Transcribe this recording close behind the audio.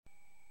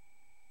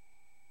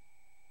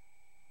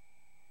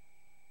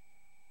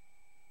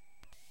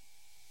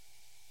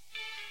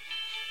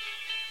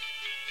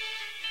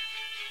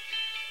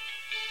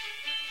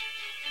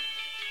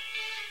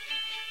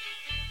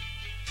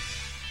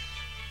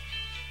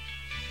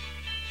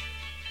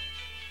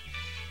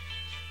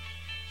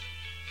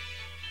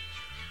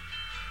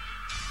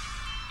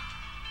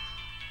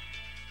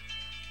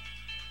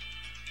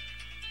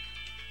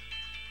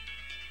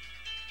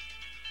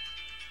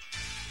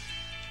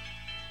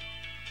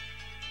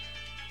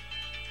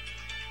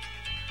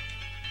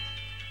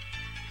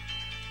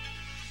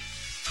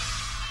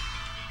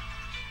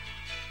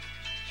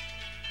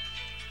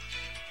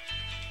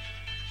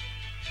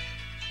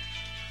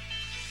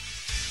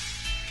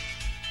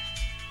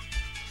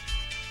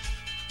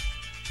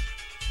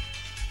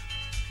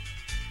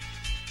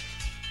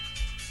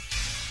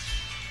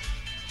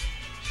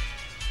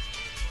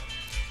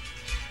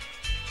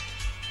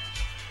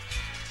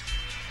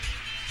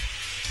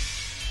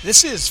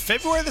This is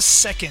February the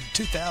 2nd,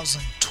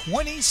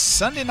 2020,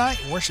 Sunday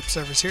night worship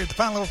service here at the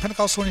Pine Level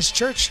Pentecostal Unity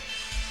Church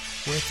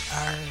with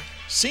our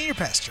senior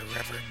pastor,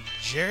 Reverend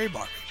Jerry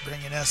Barbee,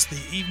 bringing us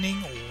the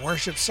evening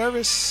worship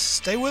service.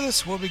 Stay with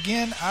us. We'll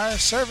begin our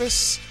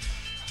service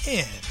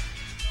in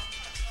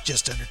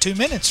just under 2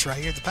 minutes right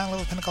here at the Pine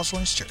Level Pentecostal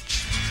Unity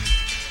Church.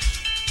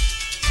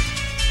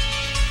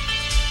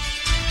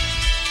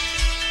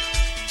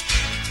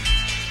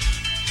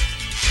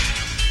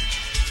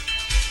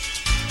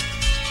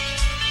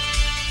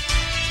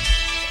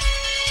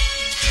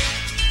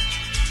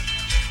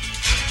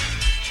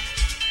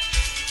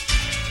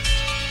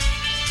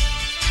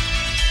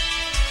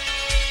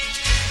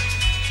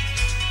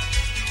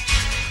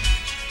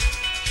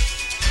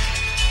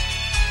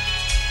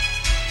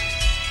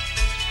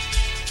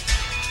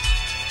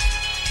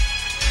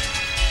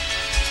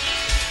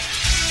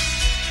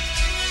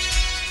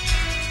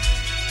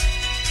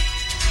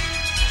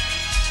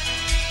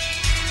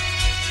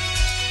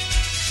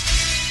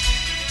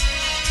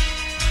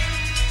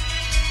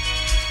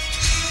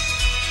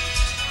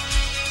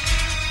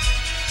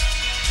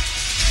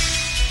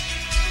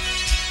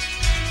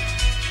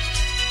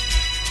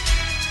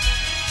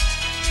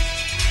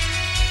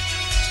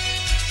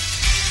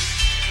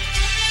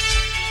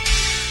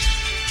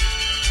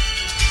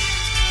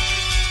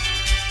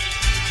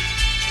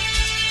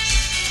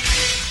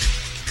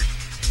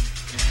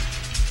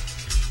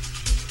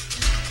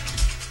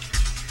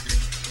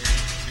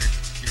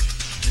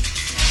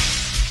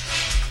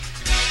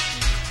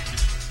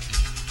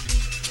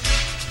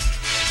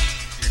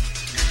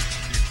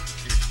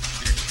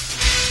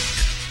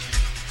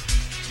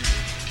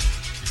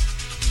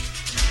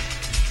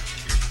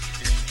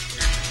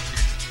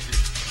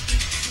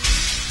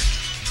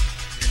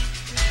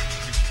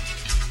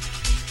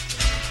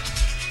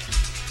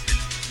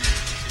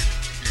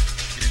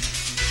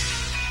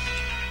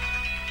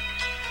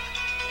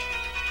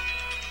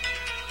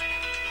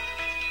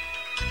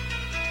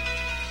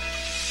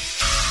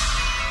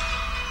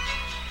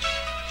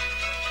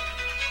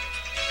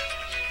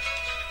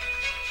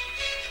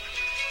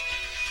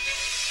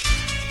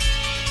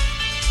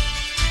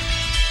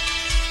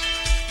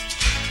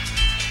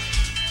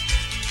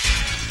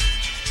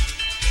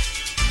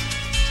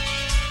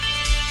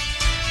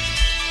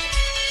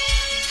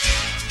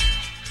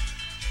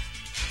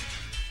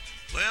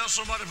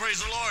 Somebody praise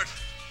the Lord.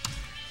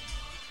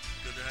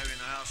 Good to have you in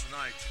the house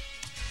tonight.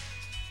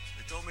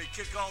 They told me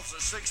kickoff's at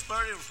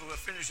 6:30, so we'll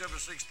finish up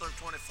at 6:25.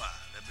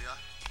 That'd be all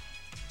right.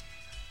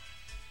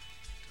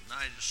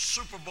 Tonight is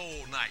Super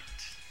Bowl night.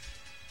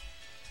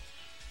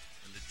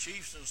 And the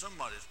Chiefs and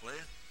somebody's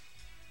playing.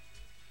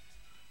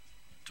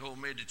 Told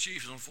me the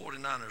Chiefs and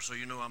 49ers, so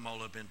you know I'm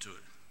all up into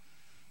it.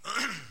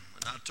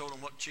 And I told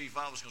them what chief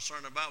I was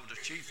concerned about was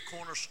the chief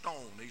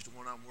cornerstone. He's the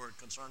one I'm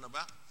concerned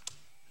about.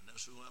 And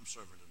that's who I'm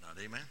serving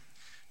tonight. Amen.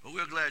 But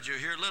we're glad you're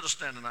here. Let us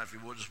stand tonight, if you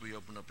would, as we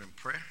open up in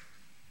prayer.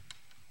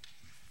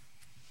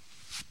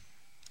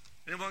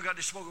 Anyone got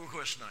any spoken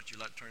requests tonight you'd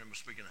like to turn them to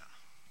speaking out?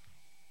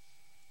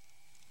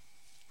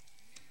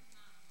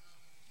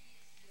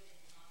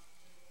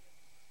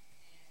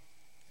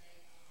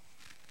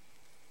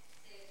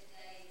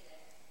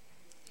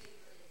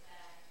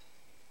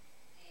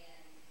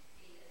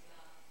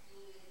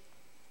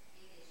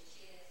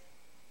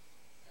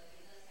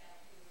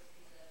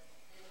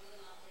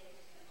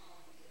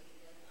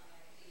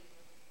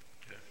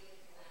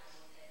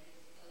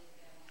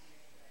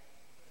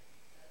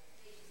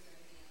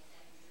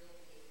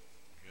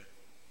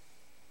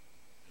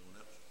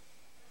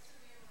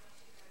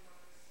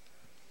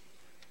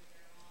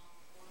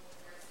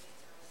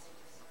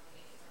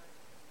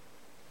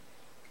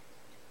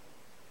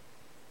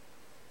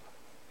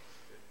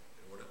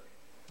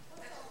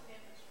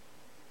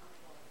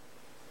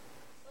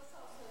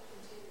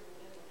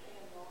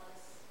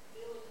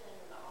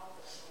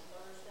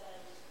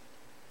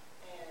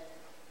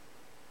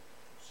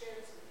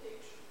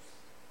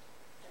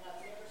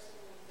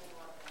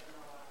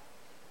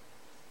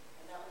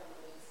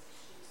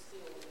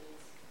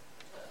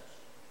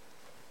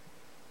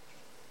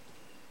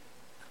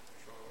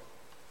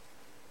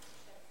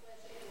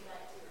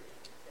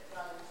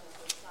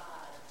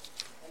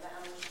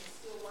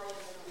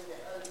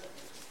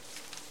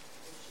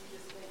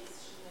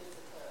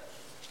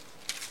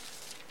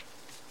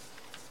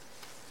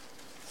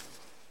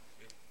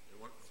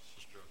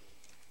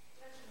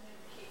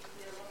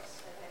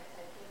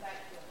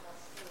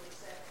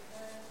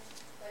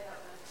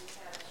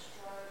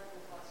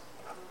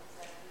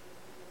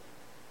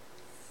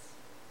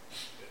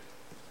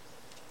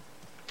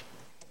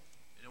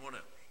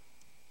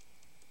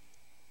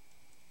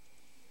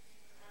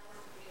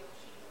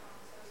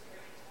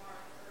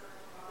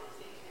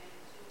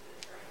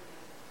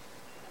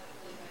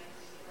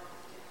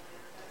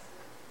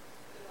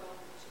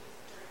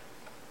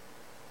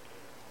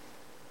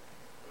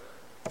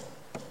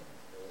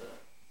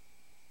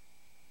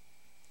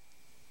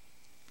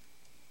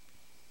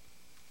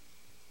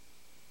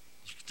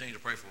 Continue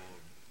to pray for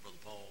Brother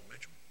Paul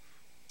Mitchell.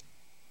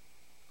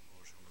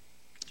 Lord's going to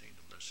continue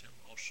to bless him.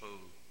 Also,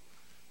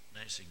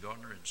 Nancy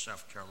Gardner in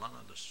South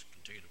Carolina. Let's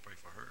continue to pray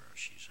for her.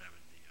 She's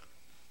having the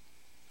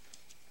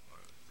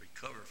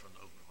recover from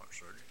the open heart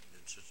surgery. And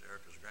then Sister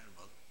Erica's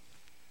grandmother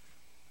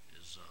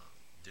is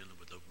dealing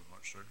with open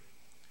heart surgery.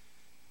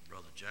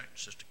 Brother Jack and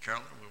Sister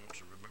Carolyn, we want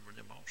to remember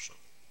them also.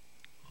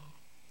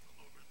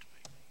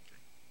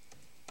 Okay.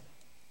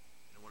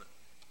 Anyone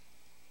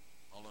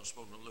all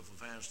unspoken lift of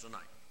hands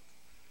tonight.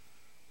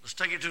 Let's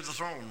take it to the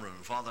throne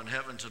room. Father in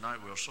heaven, tonight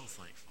we are so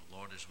thankful,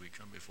 Lord, as we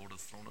come before the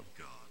throne of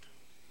God.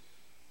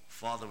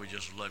 Father, we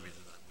just love you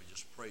tonight. We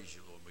just praise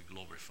you, Lord. We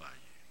glorify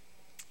you.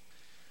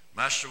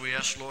 Master, we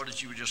ask, Lord,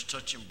 that you would just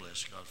touch and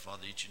bless, God,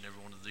 Father, each and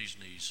every one of these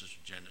needs. Sister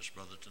Janet's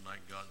brother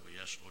tonight, God, we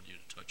ask, Lord, you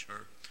to touch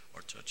her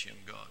or touch him,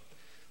 God.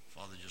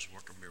 Father, just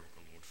work a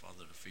miracle, Lord.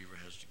 Father, the fever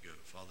has to go.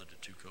 Father, the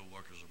two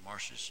co-workers of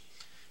Marcy's,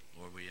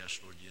 Lord, we ask,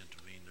 Lord, you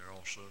intervene there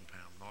also in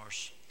Pam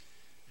Norris.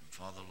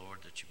 Father,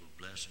 Lord, that you will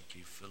bless and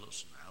keep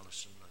Phyllis and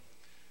Allison. And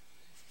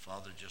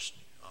Father, just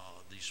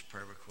these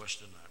prayer requests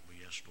tonight,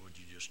 we ask, Lord,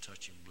 you just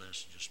touch and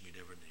bless and just meet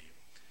every need.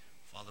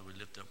 Father, we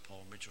lift up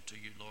Paul Mitchell to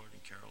you, Lord,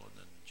 and Carolyn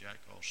and Jack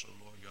also,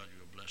 Lord God,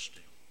 you will bless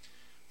them.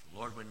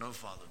 Lord, we know,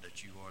 Father, that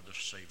you are the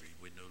Savior.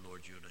 We know,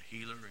 Lord, you're the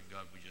healer, and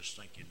God, we just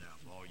thank you now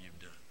for all you've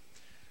done.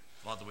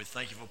 Father, we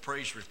thank you for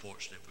praise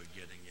reports that we're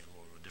getting in,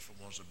 Lord. Different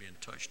ones are being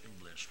touched and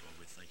blessed,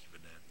 Lord. We thank you for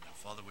that. Now,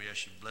 Father, we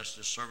ask you to bless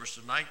this service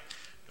tonight.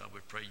 God,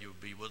 we pray you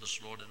will be with us,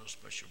 Lord, in a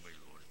special way,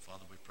 Lord. And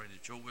Father, we pray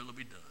that your will will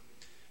be done.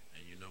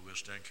 And you know we'll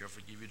stand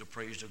careful to give you the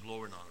praise, the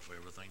glory, and honor for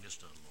everything that's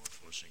done, Lord.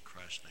 For us in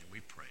Christ's name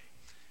we pray.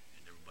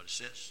 And everybody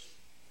says,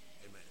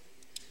 amen.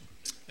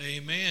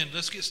 Amen.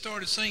 Let's get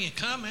started singing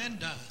Come and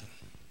Dine.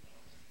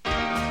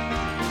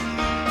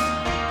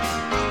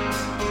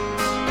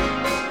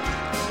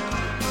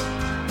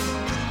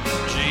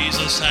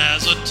 Jesus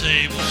has a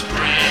table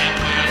spread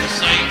where the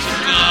saints of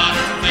God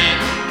are fed.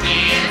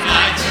 He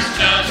invites his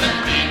chosen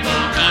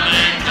people, come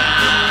and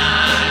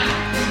dine.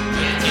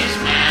 With his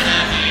manna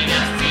he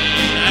doth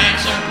feed and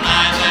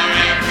supplies our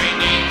every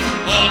need.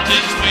 Oh,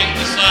 'tis sweet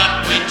to sup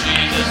with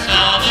Jesus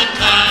all the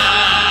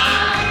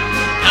time.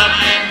 Come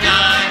and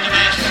dine, the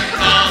master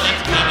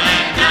calleth, come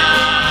and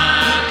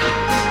dine.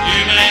 You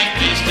make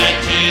feast at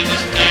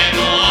Jesus'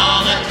 table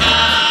all the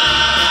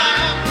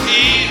time.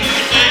 He who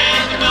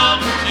said the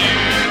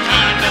multitude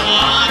turned the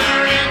water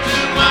into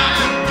wine.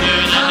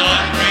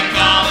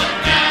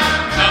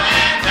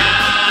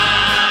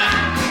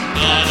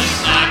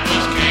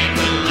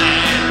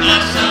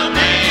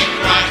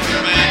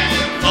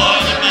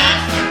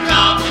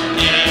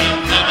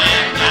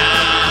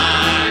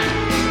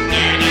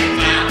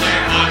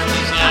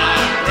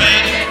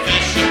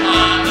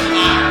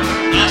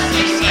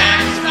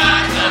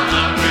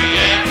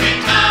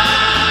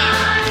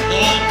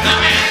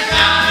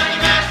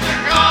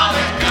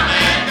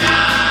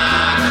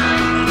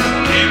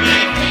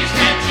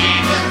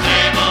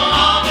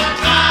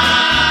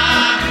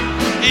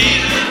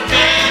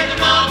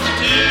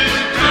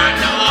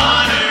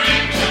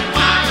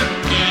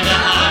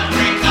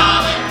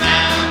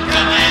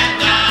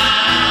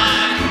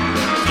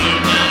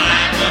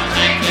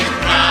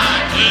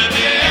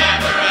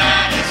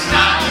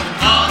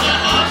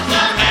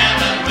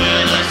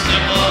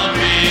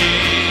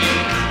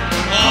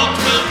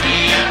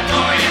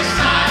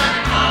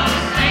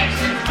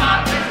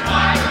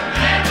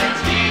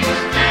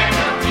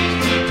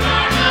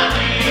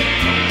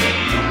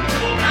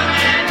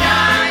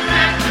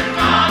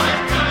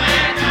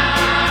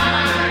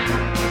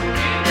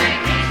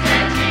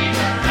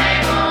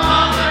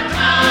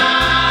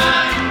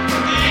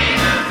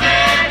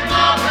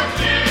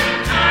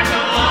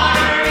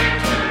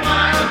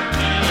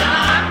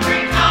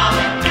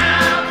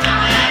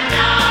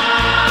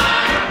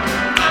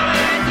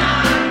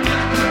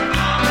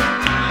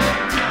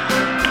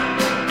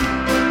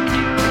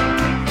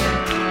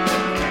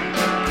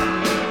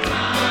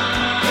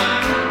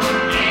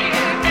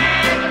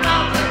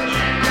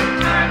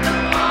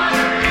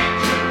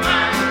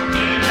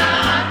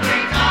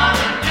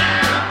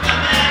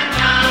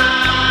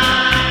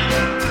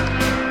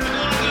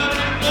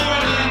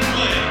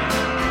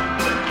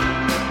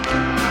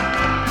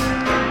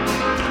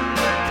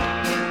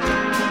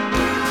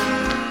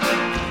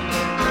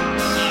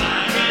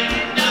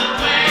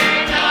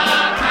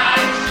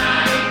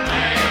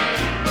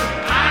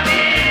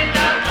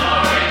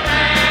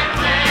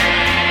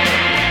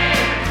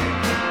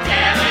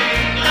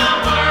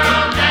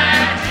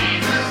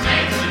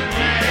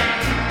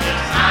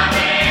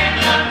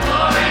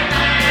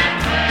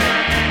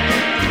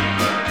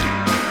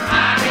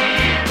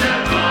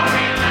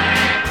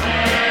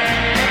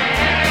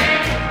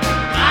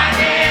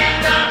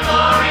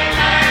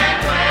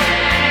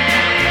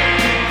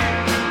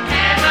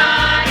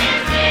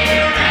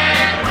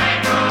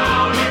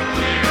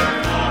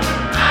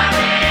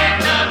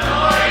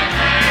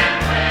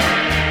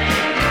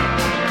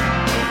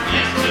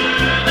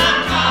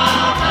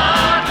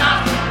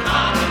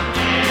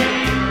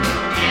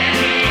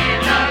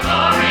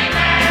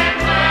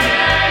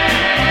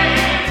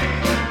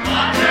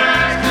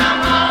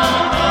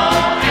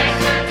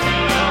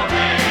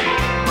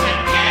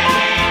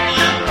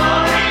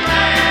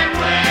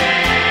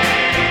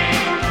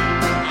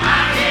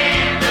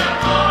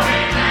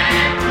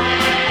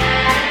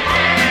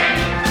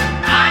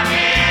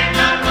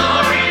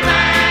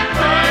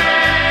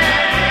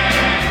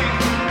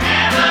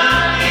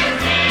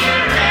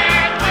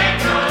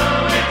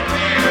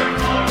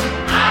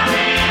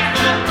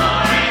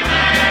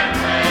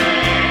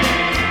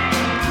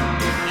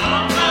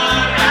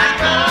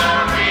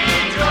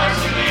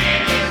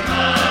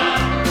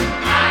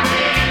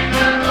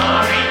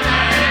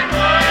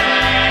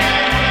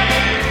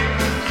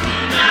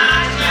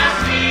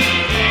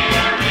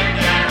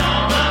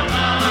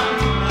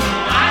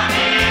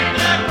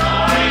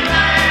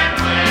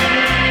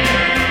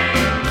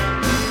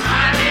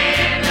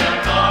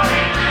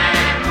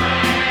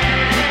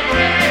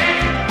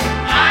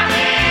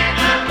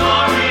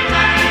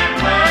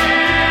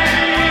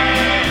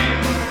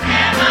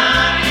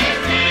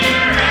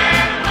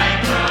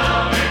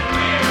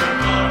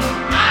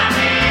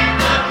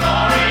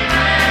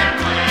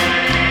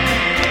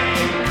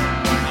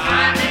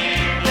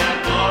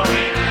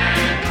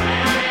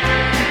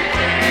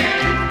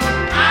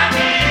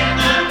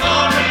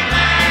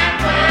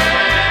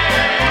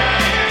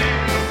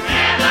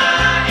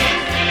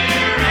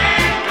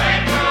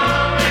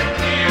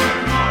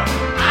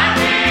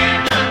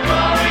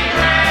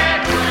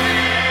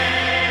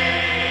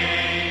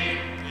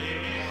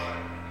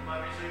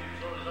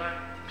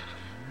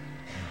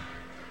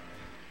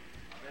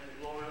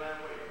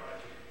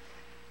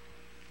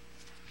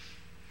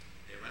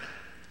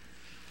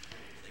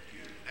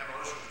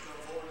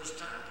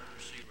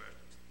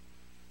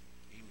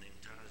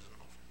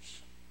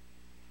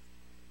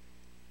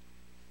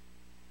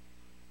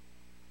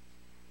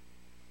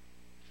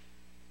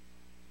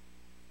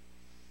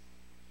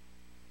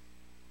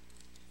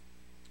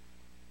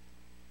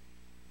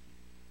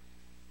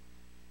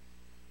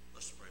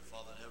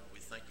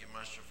 thank you,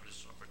 Master, for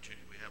this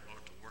opportunity we have,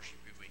 Lord, to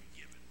worship you and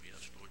give it. We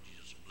ask, Lord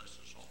Jesus, to bless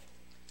us all.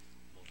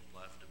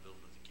 Multiply for the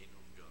building of the kingdom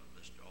of God.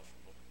 Bless the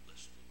offering, Lord.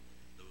 Bless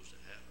those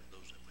that have and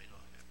those that may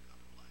not have, God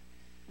of life.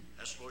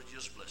 Ask, Lord,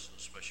 Jesus, bless in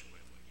a special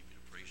way. We'll give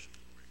you the praise and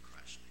glory in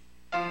Christ's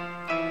name.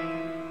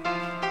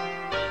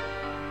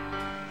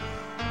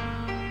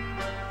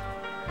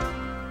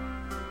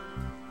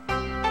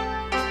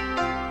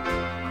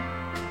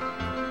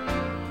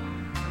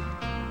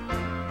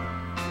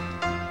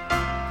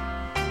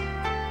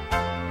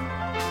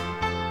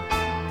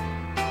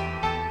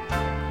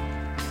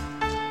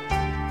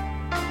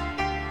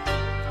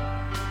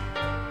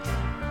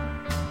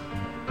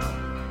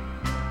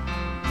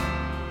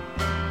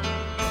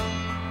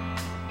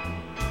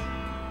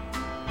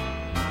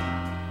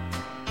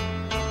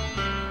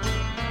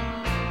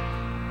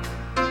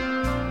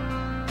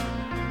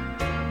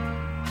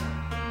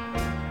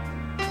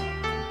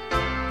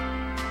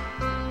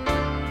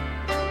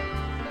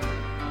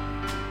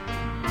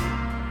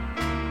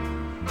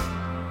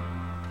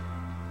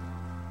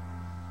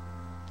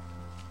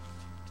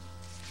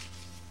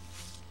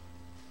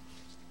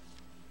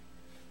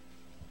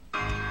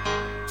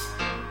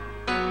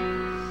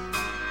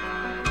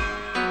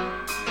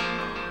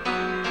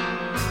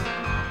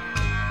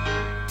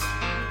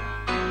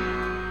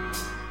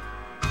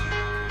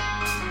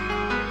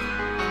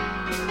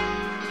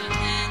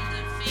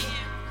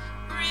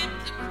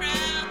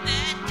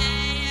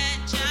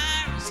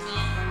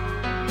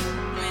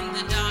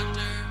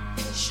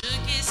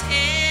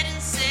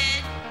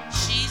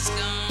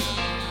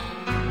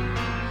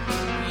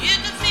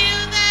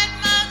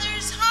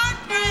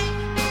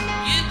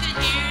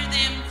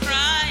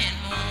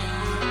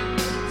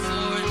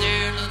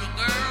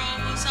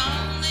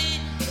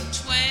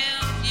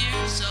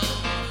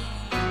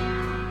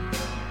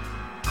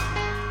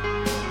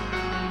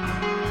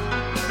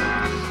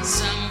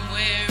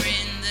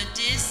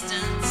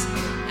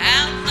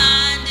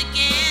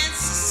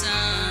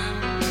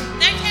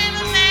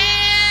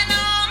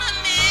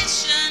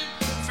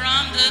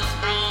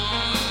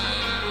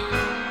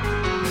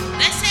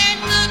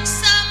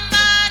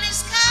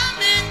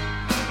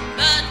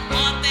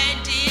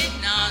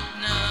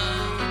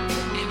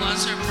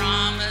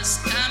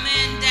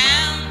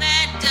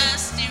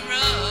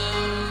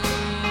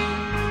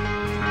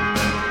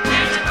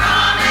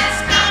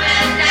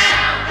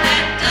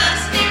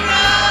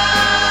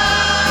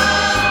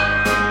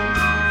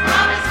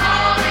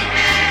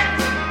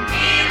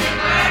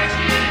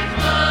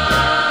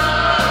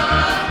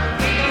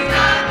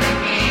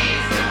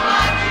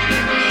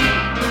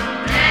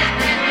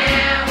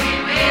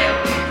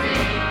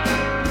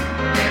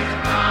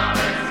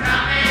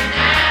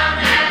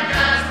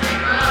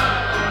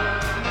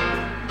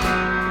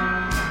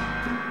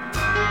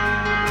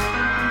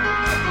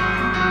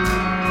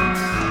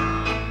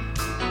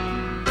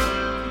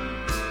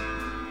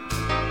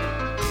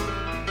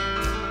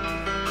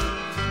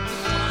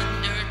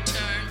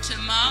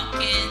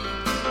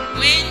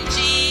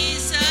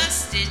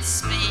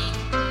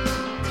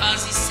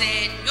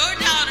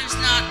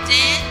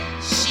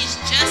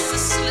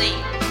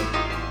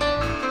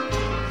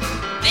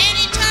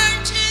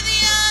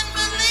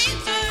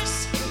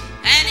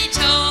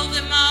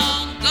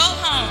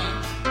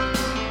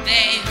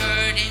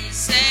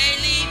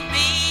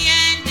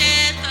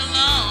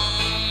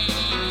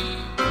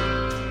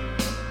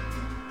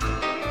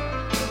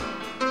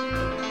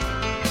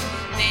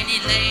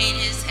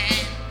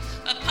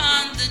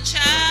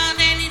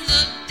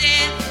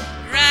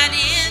 Right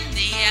in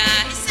the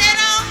eye. He said,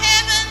 all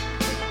heaven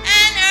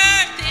and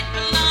earth, it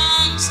belongs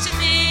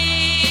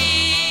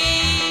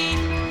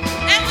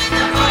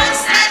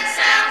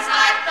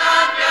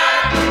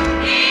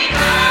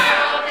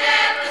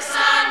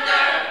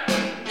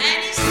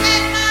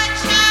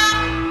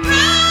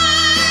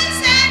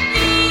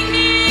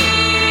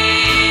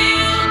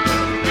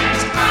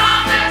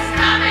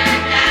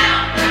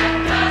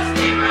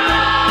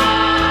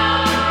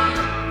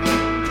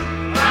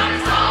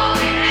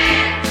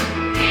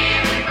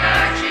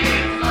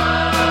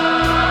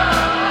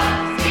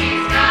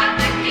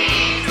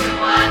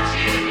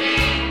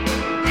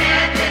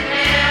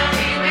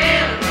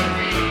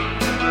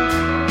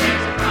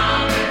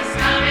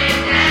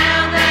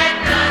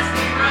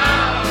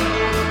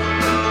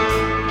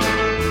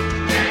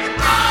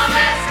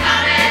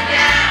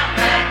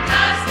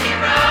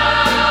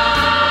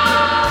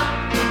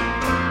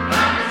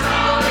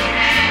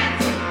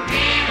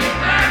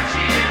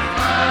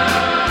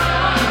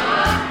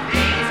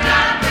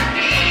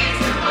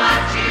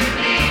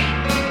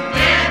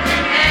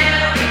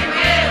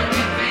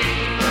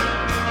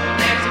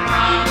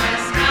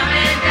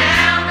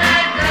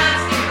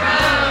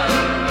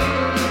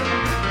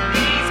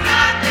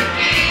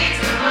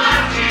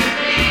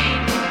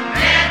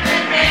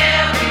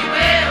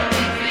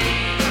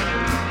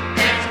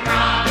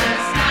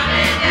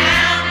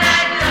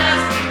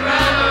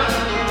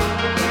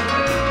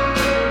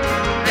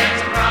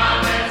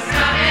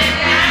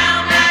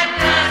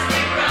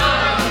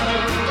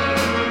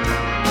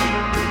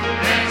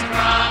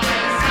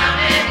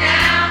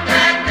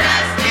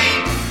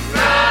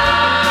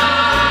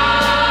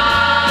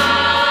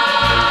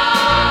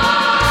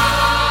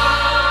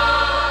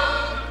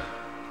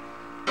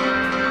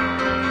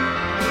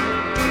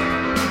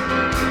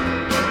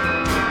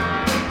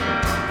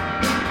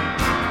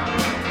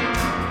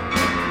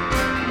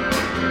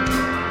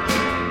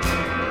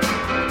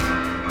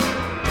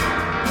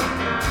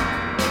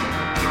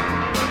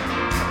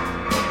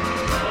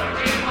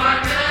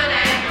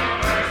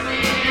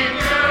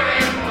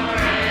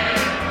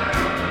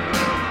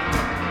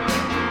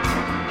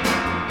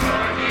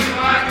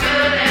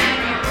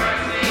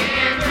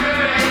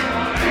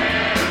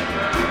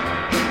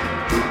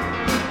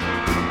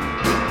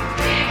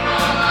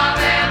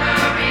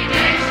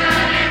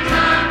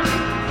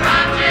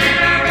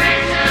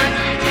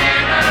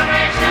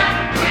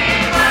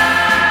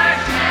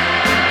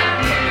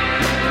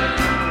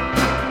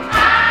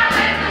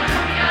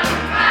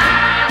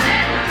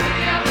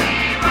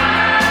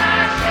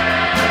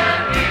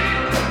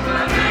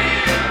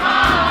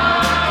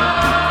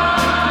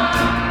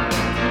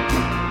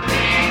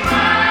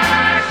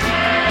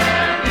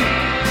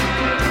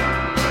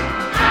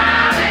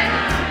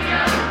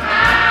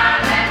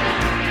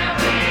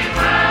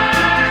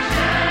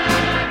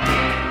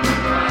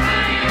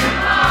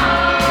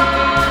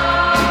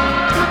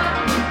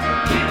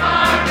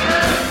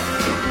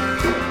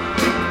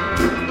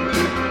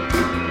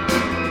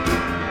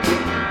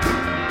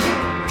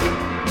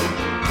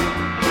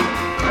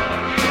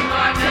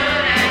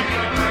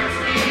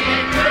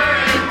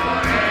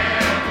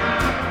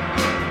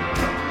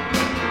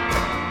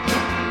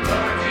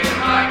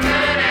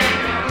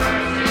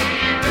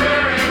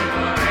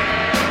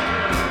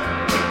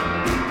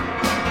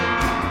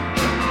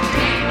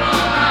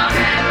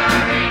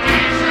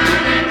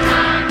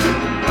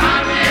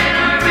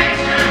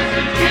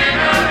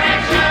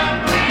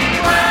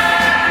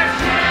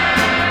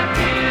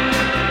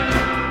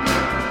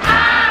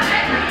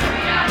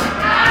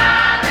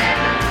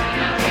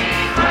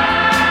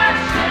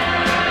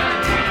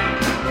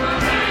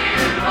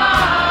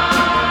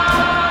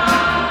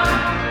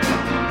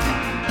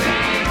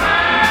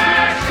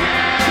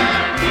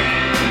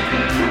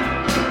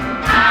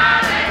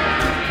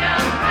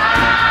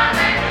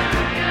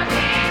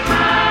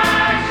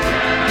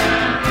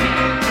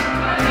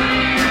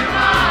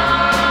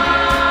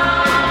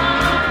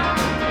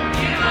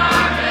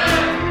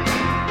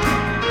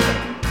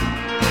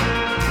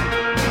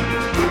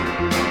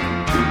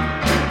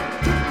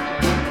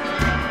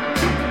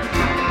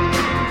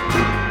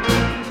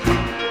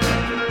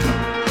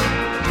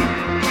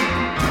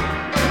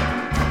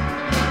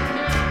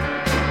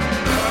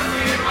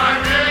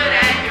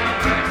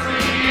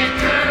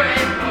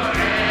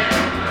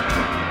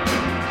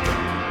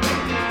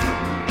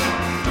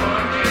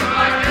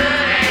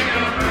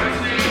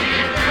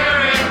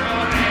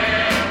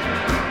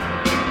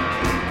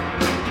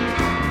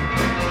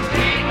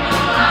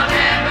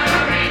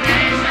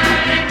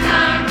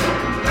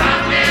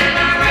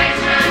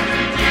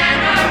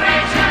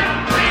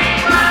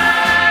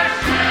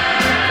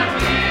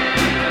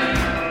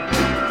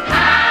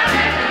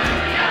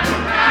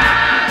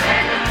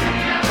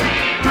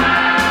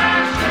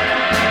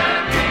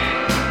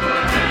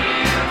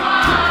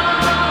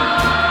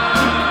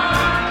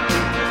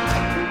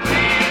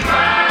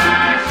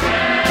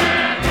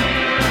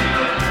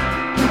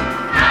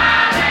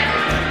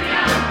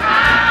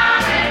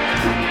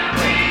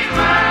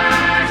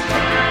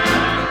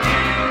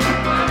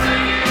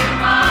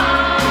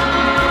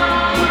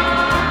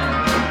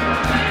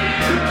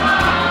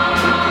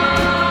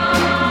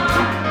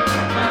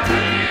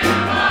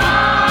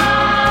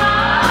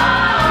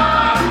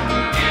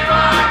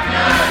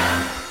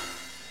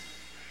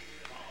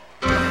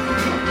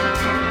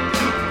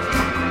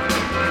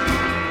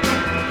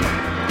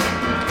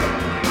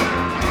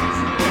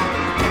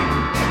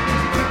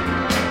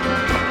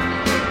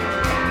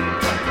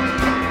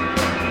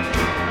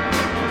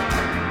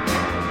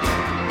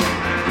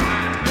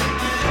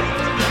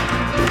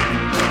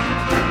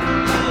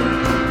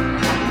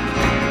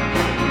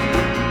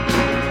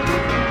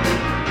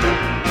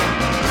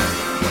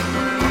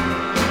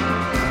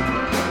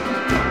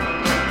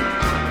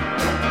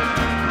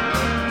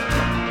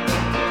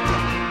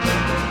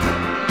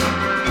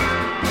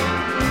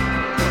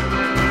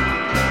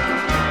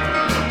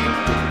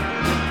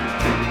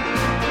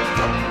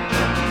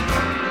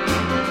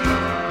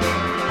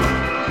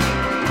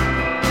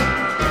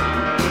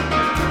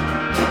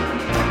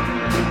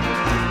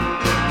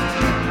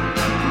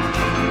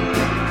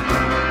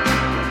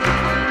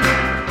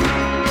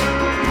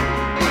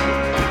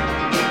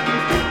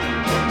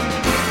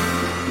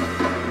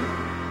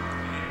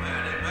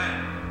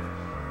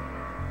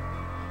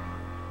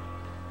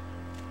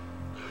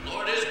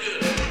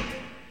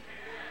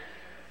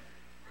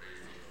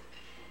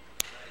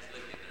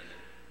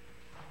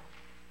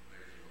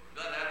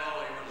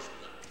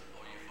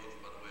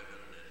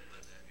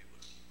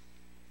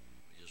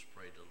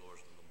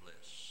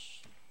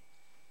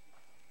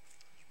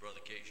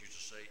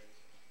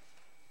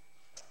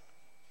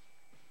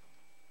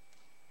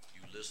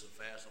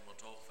fast, I'm going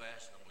to talk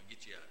fast, and I'm going to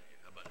get you out of here.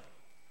 How about it?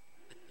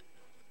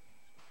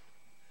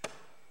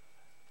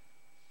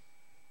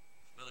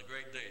 It's been a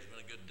great day. It's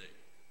been a good day.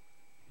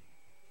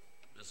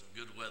 Been some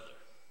good weather.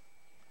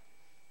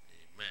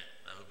 Amen.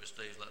 I hope it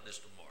stays like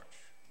this till March.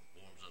 It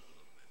warms up a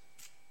little bit.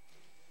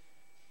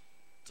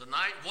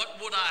 Tonight,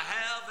 what would I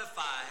have if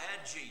I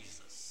had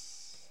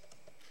Jesus?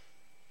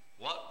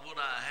 What would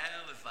I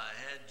have if I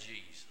had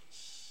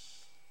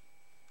Jesus?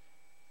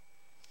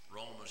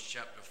 Romans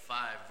chapter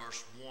 5,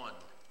 verse 1.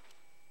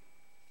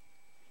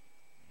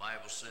 The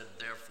Bible said,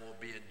 therefore,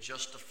 being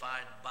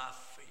justified by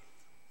faith.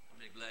 I'm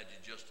glad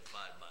you're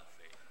justified by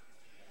faith.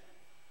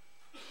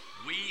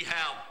 We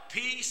have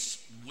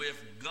peace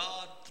with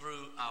God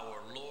through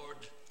our Lord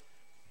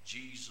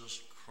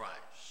Jesus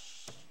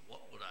Christ.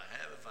 What would I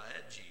have if I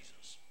had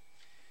Jesus?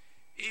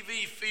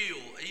 E.V.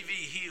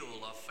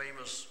 Hill, a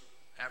famous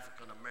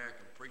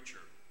African-American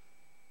preacher,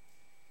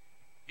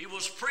 he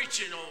was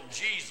preaching on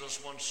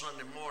Jesus one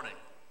Sunday morning.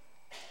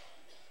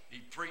 He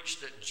preached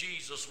that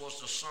Jesus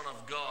was the Son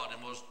of God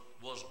and was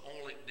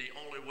the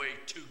only way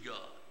to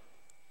God.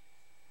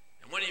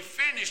 And when he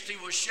finished, he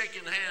was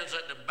shaking hands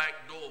at the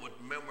back door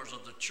with members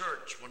of the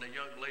church when a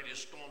young lady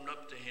stormed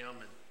up to him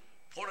and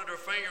pointed her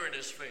finger in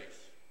his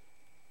face.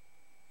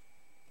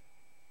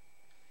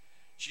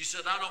 She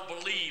said, I don't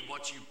believe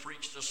what you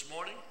preached this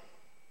morning.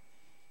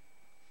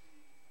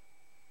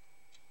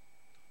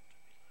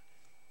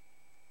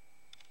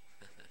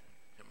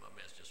 My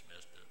mess just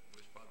messed up.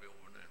 It's probably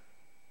over now.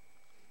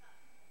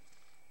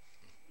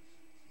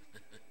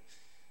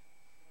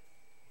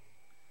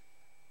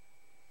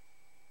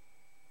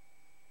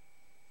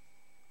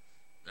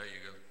 There you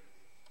go.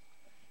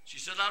 She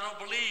said, I don't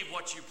believe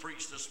what you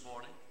preached this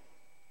morning.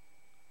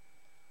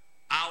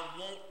 I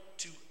want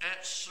you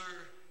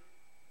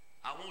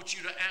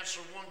to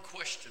answer one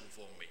question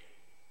for me.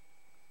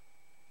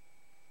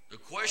 The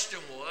question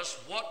was,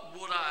 what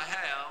would I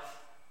have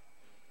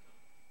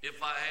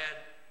if I had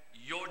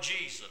your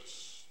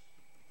Jesus?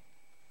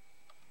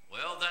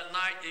 Well, that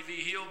night, E.V.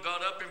 Hill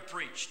got up and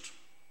preached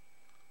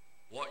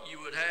what you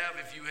would have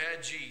if you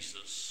had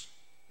Jesus.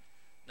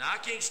 Now, I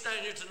can't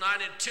stand here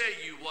tonight and tell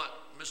you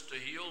what Mr.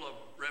 Hill or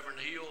Reverend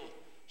Hill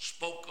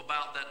spoke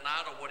about that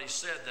night or what he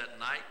said that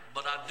night,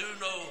 but I do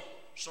know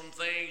some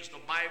things the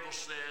Bible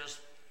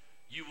says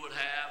you would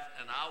have,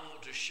 and I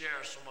want to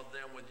share some of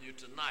them with you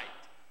tonight.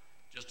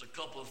 Just a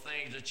couple of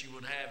things that you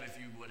would have if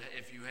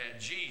you had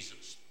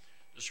Jesus.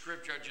 The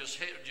scripture I just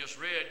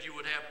read, you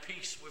would have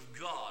peace with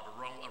God.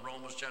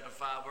 Romans chapter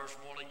 5, verse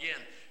 1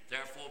 again.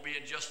 Therefore,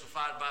 being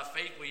justified by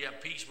faith, we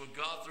have peace with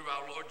God through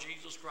our Lord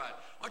Jesus Christ.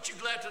 Aren't you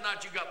glad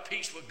tonight you got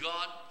peace with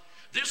God?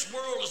 This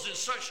world is in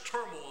such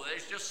turmoil.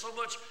 There's just so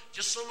much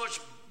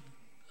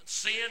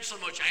sin, so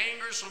much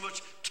anger, so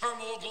much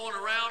turmoil going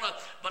around.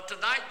 But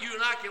tonight you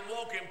and I can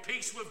walk in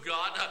peace with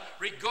God.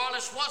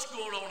 Regardless what's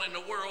going on in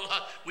the world,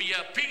 we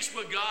have peace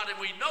with God, and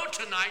we know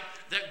tonight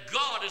that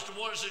God is the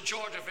one that's in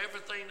charge of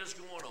everything that's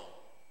going on.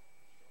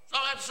 So I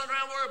don't have to sit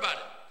around and worry about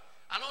it.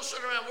 I don't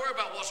sit around and worry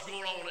about what's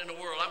going on in the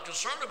world. I'm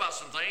concerned about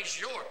some things,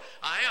 sure.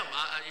 I am,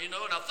 and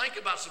I think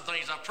about some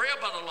things. I pray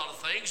about a lot of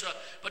things.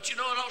 But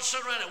I don't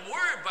sit around and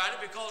worry about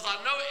it because I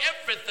know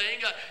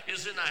everything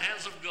is in the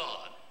hands of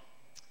God.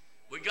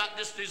 We got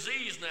this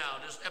disease now,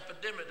 this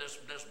epidemic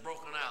that's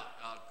broken out.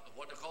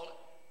 What do they call it?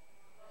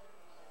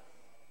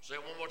 Say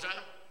it one more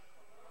time.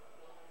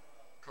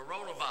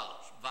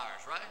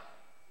 Coronavirus, right?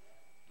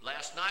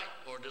 Last night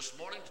or this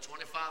morning,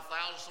 25,000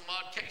 some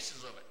odd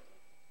cases of it.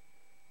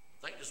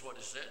 I think that's what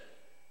it said.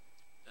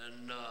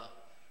 And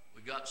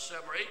we got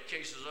 7 or 8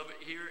 cases of it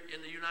here in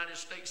the United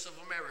States of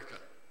America.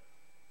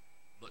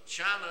 But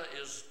China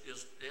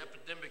the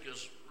epidemic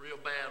is real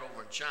bad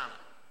over in China.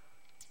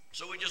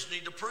 So we just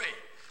need to pray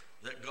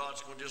that God's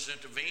going to just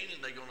intervene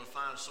and they're going to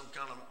find some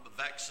kind of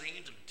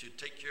vaccine to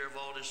take care of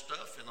all this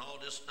stuff and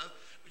all this stuff.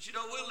 But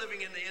we're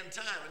living in the end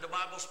time, and the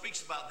Bible speaks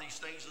about these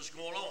things that's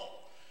going on.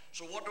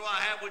 So what do I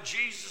have with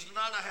Jesus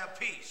tonight? I have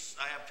peace.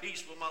 I have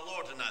peace with my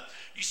Lord tonight.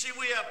 You see,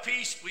 we have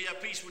peace. We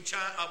have peace with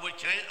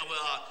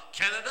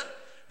Canada.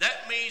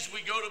 That means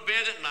we go to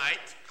bed at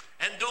night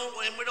and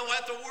we don't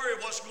have to worry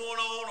what's going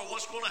on or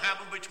what's going to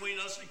happen between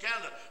us and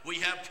Canada.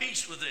 We have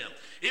peace with them.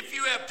 If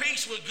you have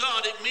peace with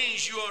God, it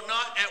means you are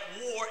not at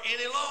war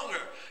any longer.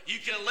 You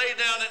can lay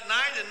down at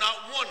night and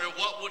not wonder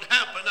what would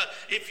happen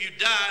if you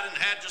died and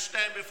had to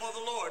stand before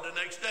the Lord the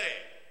next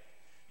day.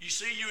 You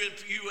see, you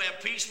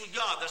have peace with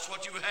God. That's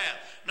what you have.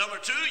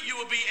 Number 2, you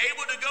will be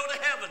able to go to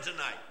heaven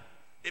tonight.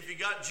 If you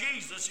got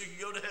Jesus, you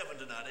can go to heaven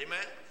tonight.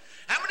 Amen?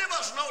 How many of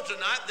us know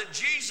tonight that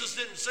Jesus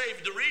didn't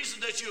save? The reason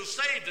that you're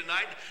saved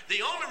tonight,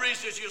 the only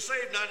reason that you're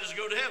saved tonight is to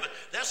go to heaven.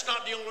 That's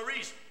not the only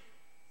reason.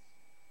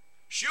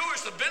 Sure,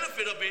 it's the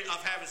benefit of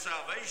having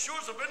salvation. Sure,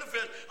 it's the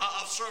benefit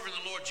of serving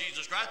the Lord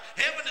Jesus Christ.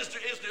 Heaven is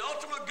the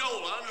ultimate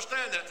goal. I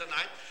understand that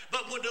tonight.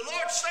 But when the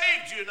Lord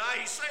saved you now,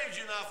 He saved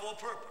you now for a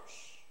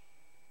purpose.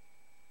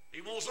 He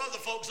wants other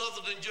folks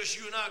other than just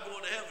you and I going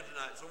to heaven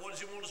tonight. So what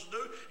does he want us to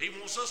do? He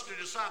wants us to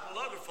disciple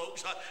other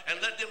folks and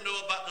let them know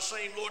about the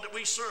same Lord that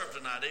we serve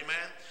tonight.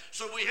 Amen.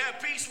 So we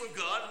have peace with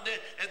God,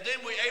 and then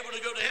we're able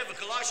to go to heaven.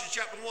 Colossians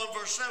chapter 1,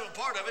 verse 7,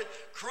 part of it.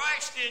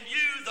 Christ in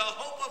you, the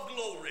hope of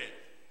glory.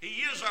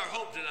 He is our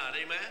hope tonight.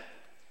 Amen.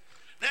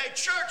 Now,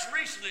 church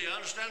recently, I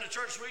understand the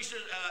church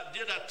recently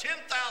did a 10,000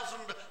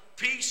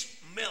 piece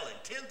mailing.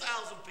 10,000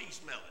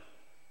 piece mailing.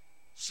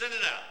 Sent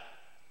it out.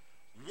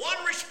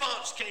 One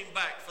response came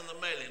back from the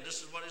mailing.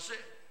 This is what it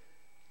said.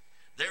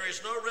 There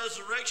is no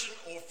resurrection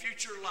or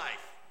future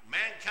life.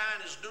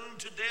 Mankind is doomed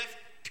to death,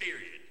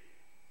 period.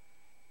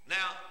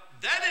 Now,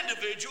 that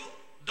individual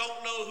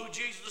don't know who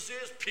Jesus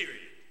is,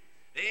 period.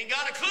 They ain't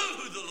got a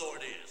clue who the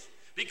Lord is.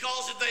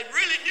 Because if they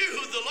really knew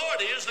who the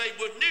Lord is, they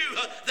would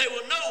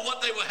know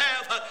what they would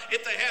have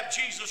if they have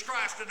Jesus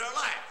Christ in their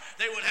life.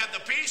 They would have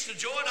the peace, the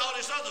joy, and all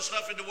this other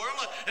stuff in the world,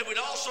 and we'd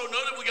also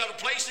know that we got a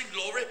place in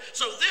glory.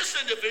 So this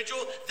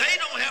individual, they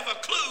don't have a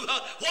clue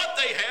what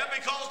they have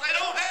because they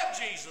don't have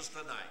Jesus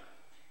tonight.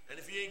 And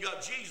if you ain't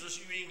got Jesus,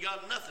 you ain't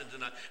got nothing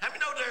tonight. How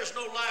many know there's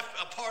no life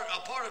apart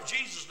of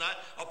Jesus tonight?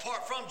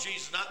 Apart from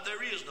Jesus tonight,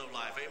 there is no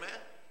life. Amen?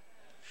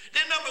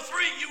 Then number 3,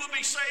 you will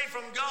be saved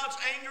from God's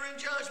anger and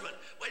judgment.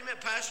 Wait a minute,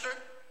 Pastor.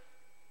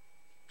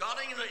 God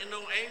ain't in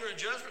no anger and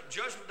judgment.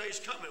 Judgment day is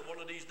coming one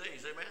of these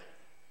days. Amen.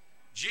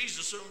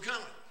 Jesus soon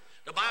coming.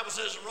 The Bible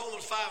says in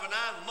Romans 5 and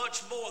 9,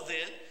 much more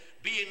then,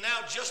 being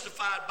now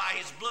justified by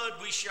his blood,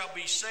 we shall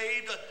be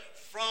saved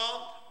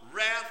from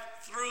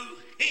wrath through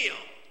him.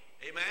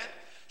 Amen.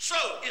 So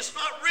it's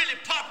not really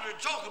popular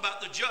to talk about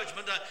the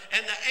judgment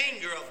and the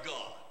anger of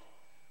God.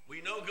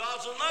 We know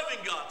God's a loving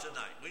God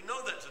tonight. We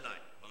know that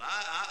tonight.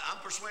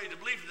 I'm persuaded to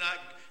believe tonight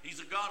he's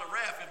a God of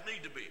wrath if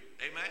need to be.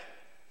 Amen.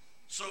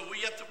 So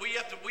we have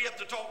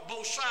to talk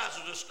both sides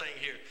of this thing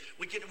here.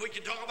 We can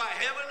talk about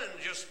heaven and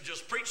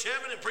just preach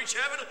heaven,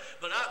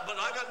 but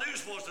I got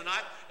news for us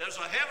tonight. There's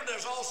a heaven,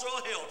 there's also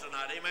a hell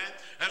tonight. Amen.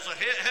 There's a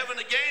heaven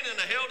to gain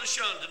and a hell to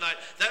shun tonight.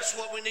 That's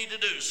what we need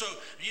to do. So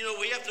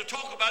we have to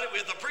talk about it.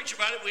 We have to preach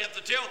about it. We have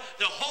to tell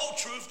the whole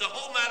truth, the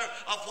whole matter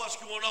of what's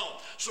going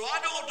on. So I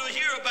don't want to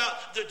hear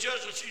about the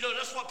judgment.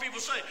 That's what people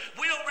say.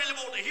 We don't really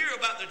want to hear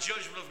about the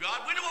judgment of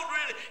God. We don't want to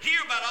really hear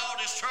about all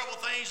these terrible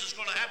things that's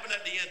going to happen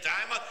at the end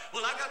time.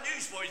 Well, I got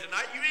news for you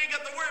tonight. You ain't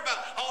got to worry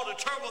about all the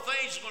terrible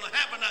things that's going to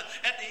happen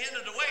at the end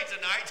of the way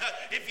tonight.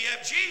 If you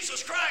have Jesus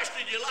Christ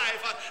in your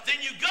life,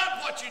 then you got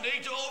what you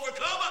need to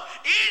overcome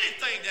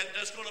anything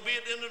that's going to be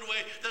at the end of the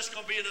way that's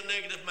going to be in a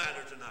negative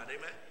matter tonight.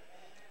 Amen.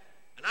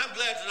 And I'm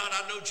glad tonight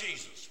I know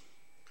Jesus.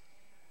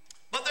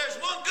 But there's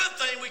one good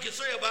thing we can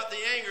say about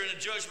the anger and the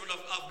judgment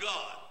of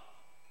God.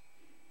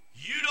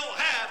 You don't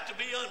have to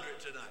be under it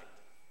tonight.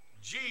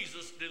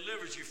 Jesus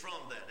delivers you from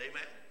that.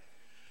 Amen.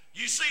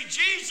 You see,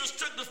 Jesus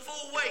took the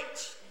full weight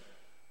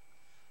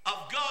of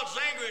God's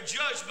anger and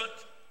judgment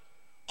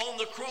on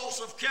the cross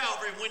of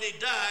Calvary when he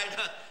died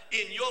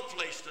in your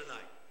place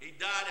tonight. He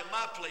died in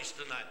my place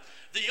tonight.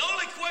 The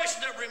only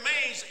question that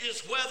remains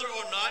is whether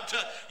or not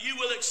you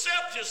will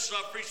accept his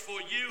sufferings for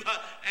you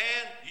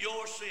and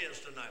your sins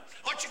tonight.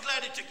 Aren't you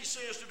glad he took your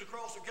sins to the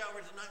cross of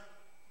Calvary tonight?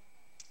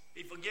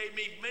 He forgave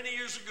me many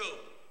years ago.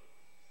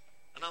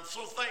 And I'm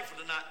so thankful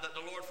tonight that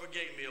the Lord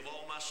forgave me of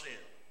all my sin.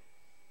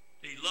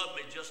 He loved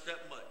me just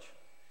that much.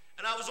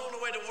 And I was on the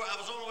way to work. I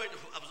was on the way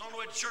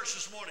to church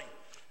this morning,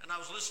 and I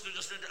was listening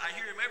to this. I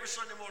hear him every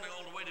Sunday morning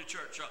on the way to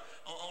church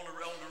on the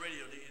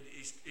radio.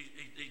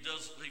 He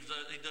does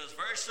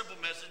very simple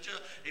message.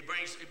 He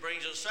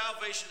brings us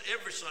salvation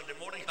every Sunday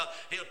morning.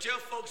 He'll tell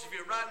folks if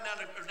you're riding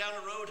down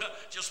the road,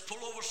 just pull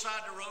over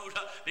side the road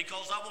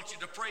because I want you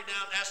to pray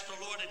down, ask the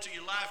Lord into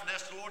your life, and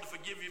ask the Lord to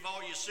forgive you of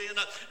all your sin,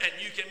 and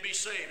you can be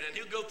saved. And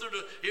he'll go through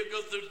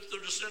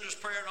the sinner's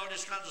prayer and all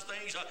these kinds of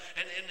things,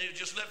 and he'll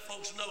just let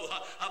folks know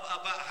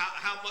about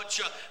how much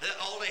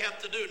all they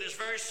have to do. And it's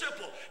very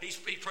simple. He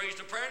prays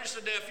the prayer, and he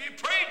said, now if you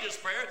prayed this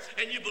prayer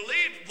and you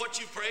believe what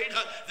you prayed,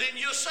 then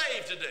you're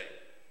saved today.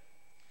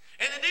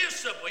 And it is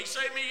simple. He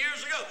saved me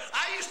years ago.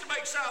 I used to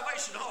make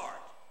salvation hard.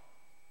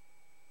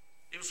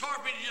 It was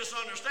hard for me to just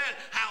understand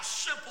how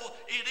simple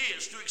it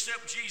is to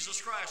accept Jesus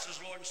Christ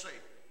as Lord and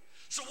Savior.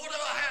 So what do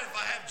I have if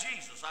I have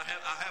Jesus? I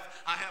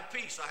have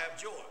peace. I have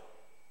joy.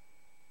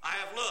 I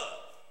have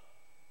love.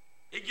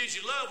 It gives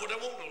you love what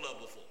there wasn't no love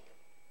before.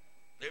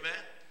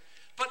 Amen.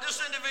 But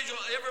this individual,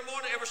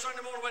 every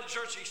Sunday morning way to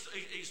church,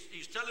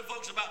 he's telling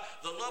folks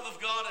about the love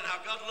of God and how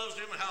God loves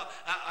them and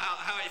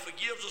how he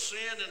forgives the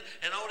sin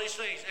and all these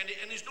things. And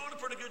he's doing a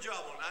pretty good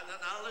job on it.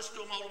 Now let's do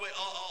him all the way.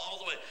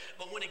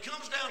 But when he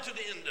comes down to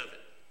the end of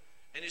it,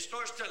 and he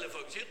starts telling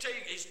folks, he'll tell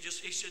you, he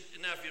said,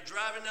 now if you're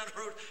driving down the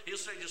road,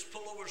 he'll say, just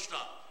pull over and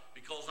stop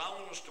because I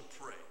want us to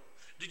pray.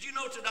 Did you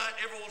know tonight,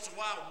 every once in a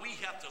while, we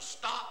have to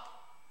stop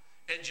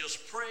and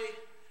just pray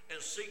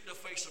and seek the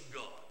face of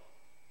God?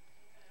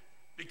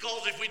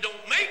 Because if we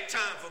don't make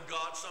time for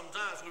God,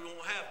 sometimes we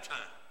won't have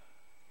time.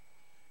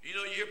 You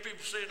know, you hear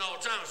people saying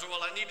all the time, so, well,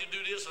 I need to do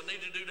this, I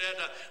need to do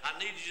that, I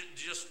need to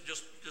just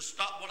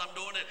stop what I'm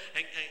doing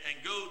and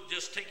go,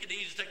 just take it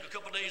easy, take a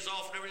couple of days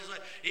off and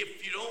everything. If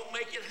you don't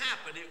make it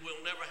happen, it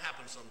will never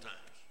happen sometimes.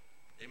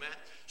 Amen?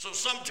 So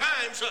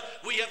sometimes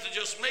we have to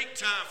just make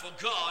time for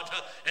God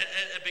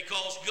and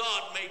because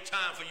God made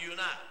time for you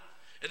and I.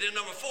 And then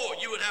number 4,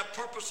 you would have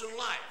purpose in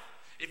life.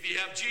 If you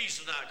have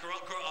Jesus now,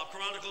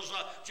 Chronicles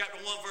chapter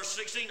 1, verse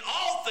 16,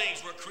 all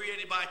things were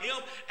created by him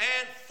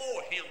and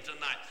for him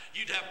tonight.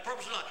 You'd have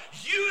purpose in life.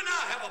 You and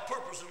I have a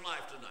purpose in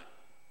life tonight.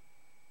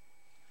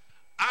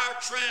 Our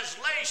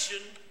translation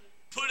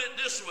put it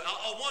this way,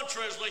 or one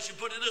translation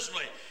put it this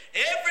way.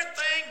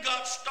 Everything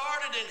got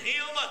started in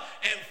him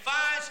and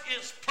finds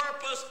its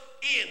purpose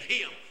in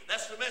him.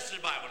 That's the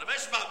Message Bible. The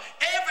Message Bible,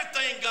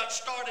 everything got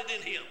started in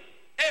him.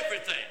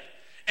 Everything.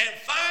 And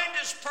find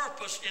his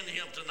purpose in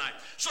him tonight.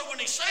 So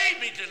when he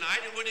saved me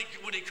tonight, and when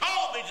he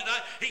called me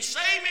tonight, he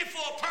saved me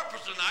for a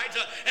purpose tonight.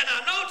 And I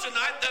know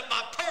tonight that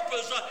my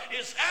purpose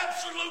is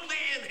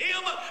absolutely in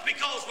him,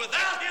 because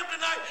without him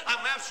tonight,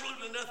 I'm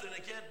absolutely nothing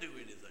and can't do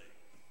anything.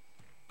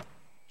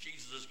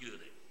 Jesus is good.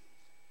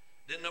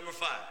 Then number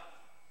 5,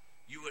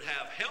 you would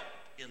have help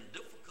in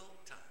difficult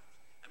times.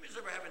 How many's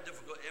ever had any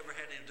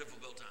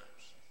difficult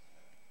times?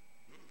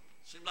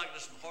 Seemed like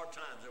there's some hard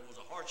times. There was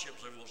a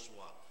hardships every once in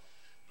a while.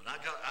 But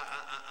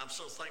I'm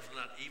so thankful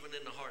that even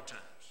in the hard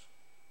times,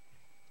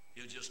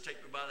 he'll just take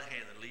me by the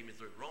hand and lead me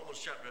through. Romans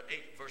chapter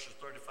 8, verses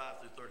 35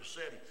 through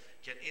 37.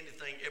 Can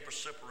anything ever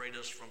separate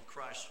us from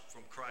Christ's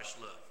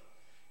love?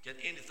 Can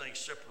anything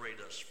separate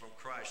us from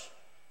Christ's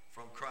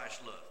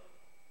love?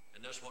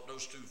 And that's what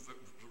those 2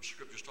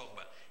 scriptures talk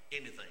about.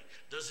 Anything.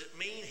 Does it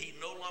mean he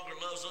no longer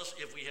loves us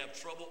if we have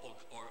trouble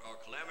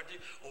or calamity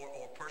or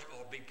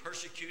be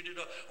persecuted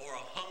or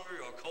are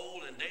hungry or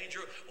cold and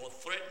danger or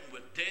threatened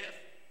with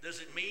death? Does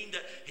it mean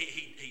that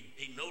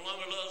he no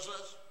longer loves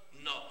us?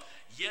 No.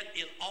 Yet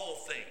in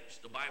all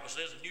things, the Bible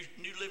says, the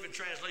New Living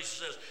Translation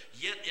says,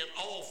 yet in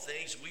all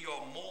things we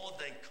are more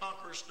than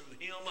conquerors through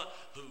him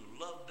who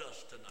loved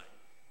us tonight.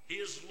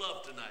 His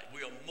love tonight.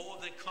 We are more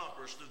than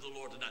conquerors through the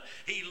Lord tonight.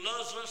 He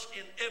loves us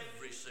in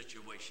every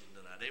situation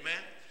tonight.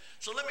 Amen?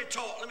 So let me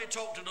talk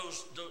to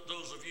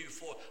those of you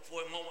for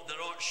a moment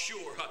that aren't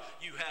sure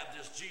you have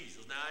this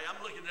Jesus. Now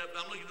I'm looking at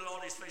all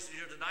these faces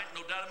here tonight.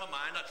 No doubt in my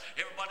mind,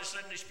 everybody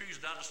sitting in these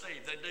pews down the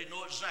stage, they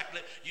know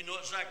exactly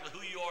who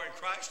you are in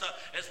Christ.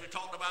 As we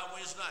talked about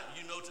Wednesday night,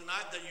 you know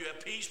tonight that you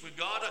have peace with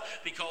God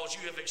because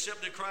you have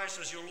accepted Christ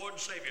as your Lord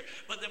and Savior.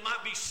 But there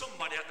might be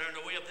somebody out there in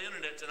the way of the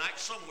internet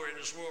tonight, somewhere in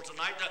this world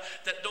tonight,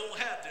 that don't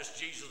have this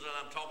Jesus that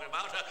I'm talking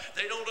about.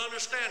 They don't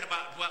understand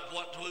about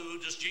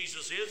who this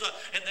Jesus is,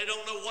 and they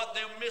don't know what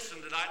they're missing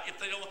tonight if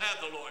they don't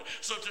have the Lord.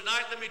 So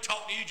tonight, let me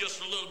talk to you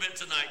just a little bit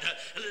tonight. That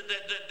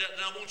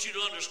I want you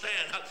to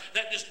understand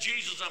that this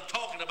Jesus I'm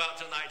talking about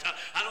tonight,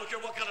 I don't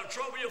care what kind of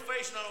trouble you're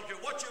facing, I don't care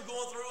what you're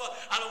going through,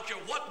 I don't care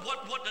what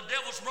the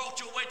devil's brought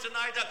your way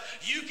tonight,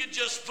 you can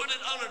just put it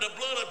under the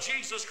blood of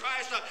Jesus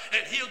Christ,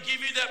 and he'll give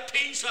you that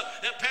peace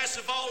that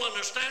passeth all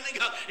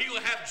understanding.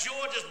 You'll have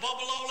joy just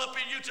bubble all up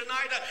in you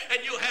tonight, and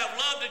you'll have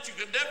love that you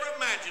can never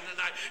imagine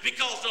tonight,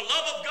 because the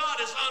love of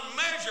God is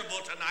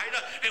unmeasurable tonight,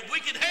 and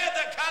we can have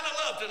that kind of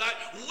love tonight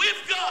with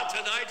God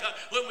tonight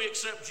when we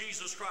accept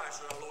Jesus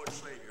Christ as our Lord and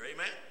Savior.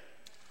 Amen?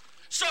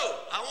 So,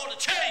 I want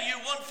to tell you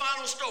one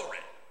final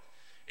story.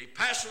 A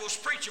pastor was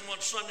preaching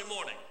one Sunday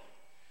morning.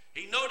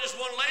 He noticed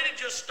one lady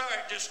just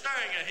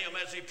staring at him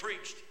as he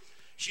preached.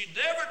 She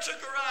never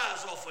took her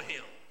eyes off of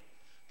him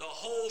the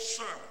whole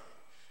sermon.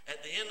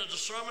 At the end of the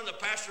sermon, the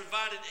pastor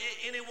invited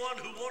anyone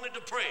who wanted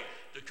to pray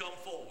to come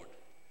forward,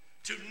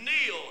 to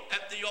kneel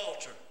at the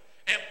altar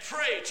and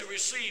pray to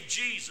receive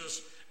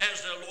Jesus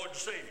as their Lord and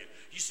Savior.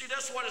 You see,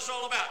 that's what it's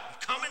all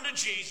about. Coming to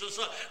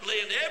Jesus,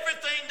 laying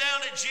everything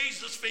down at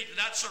Jesus' feet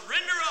tonight.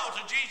 Surrender all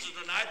to Jesus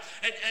tonight,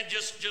 and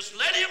just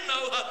let him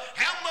know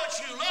how much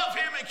you love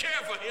him and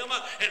care for him,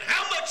 and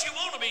how much you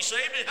want to be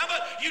saved, and how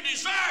much you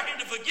desire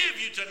him to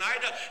forgive you tonight.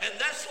 And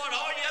that's what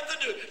all you have to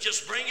do.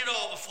 Just bring it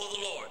all before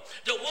the Lord.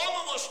 The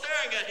woman was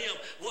staring at him.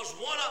 The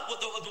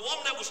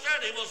woman that was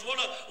staring at him was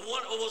one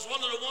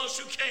of the ones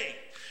who came.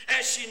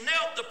 As she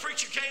knelt, the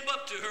preacher came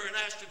up to her and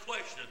asked a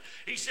question.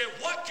 He said,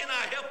 "What can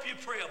I help you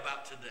pray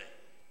about today?"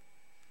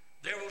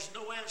 There was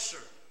no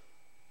answer.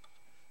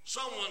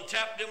 Someone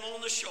tapped him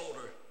on the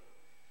shoulder,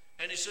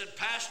 and he said,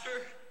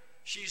 "Pastor,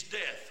 she's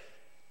deaf.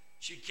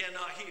 She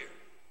cannot hear.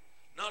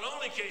 Not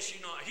only can she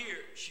not hear,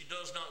 she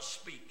does not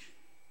speak."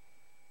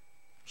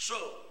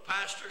 So,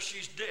 Pastor,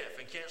 she's deaf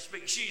and can't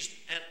speak. She's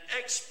an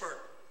expert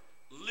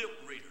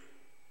lip reader.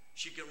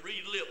 She can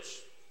read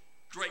lips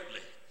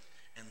greatly.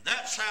 And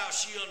that's how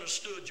she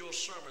understood your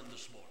sermon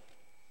this morning.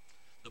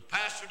 The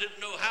pastor didn't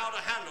know how to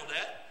handle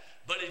that,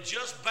 but he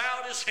just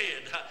bowed his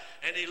head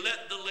and he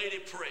let the lady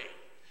pray.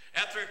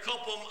 After a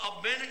couple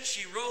of minutes,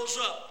 she rose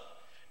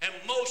up and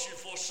motioned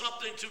for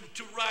something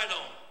to write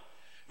on.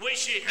 When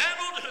she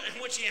handed her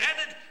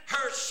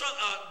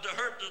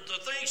the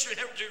thing she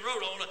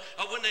wrote on,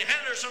 when they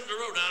handed her something to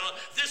write on,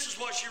 this is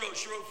what she wrote.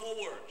 She wrote 4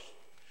 words.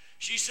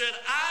 She said,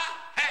 "I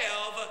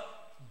have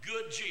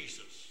good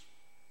Jesus.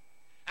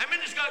 How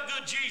many's got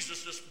good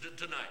Jesus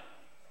tonight?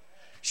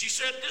 She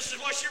said, this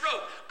is what she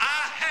wrote.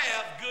 I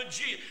have good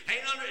Jesus.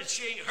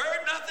 She ain't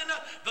heard nothing,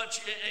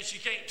 and she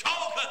can't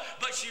talk,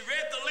 but she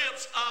read the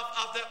lips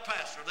of that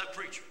pastor, that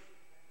preacher.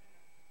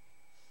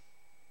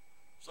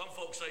 Some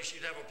folks say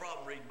she'd have a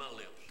problem reading my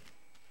lips.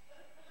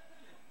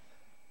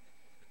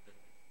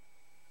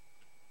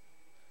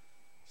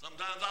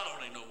 Sometimes I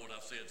don't even know what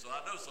I've said, so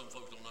I know some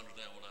folks don't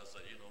understand what I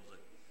say. You know what I'm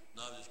saying?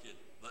 No, I'm just kidding.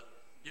 But,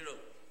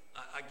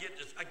 I get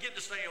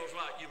this thing I was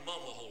like, you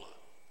mumble a whole lot.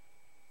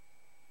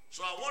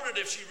 So I wondered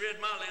if she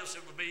read my lips,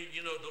 it would be,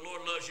 the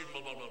Lord loves you,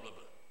 blah, blah, blah, blah,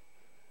 blah.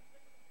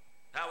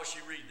 How would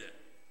she read that?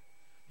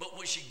 But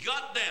when she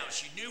got down,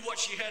 she knew what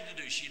she had to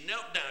do. She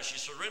knelt down. She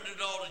surrendered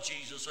it all to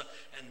Jesus.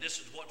 And this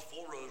is what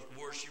 4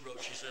 words she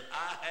wrote. She said,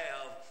 I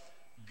have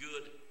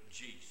good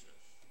Jesus.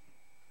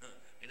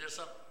 Ain't that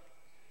something?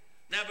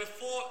 Now,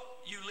 before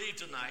you leave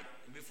tonight,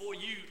 and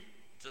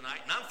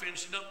I'm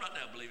finishing up right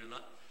now, believe it or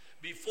not.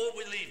 Before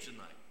we leave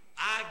tonight,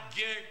 I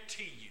can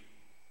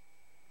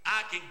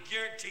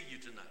guarantee you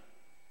tonight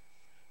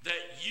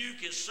that you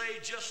can say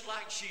just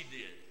like she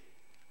did,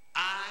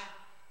 I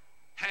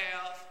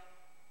have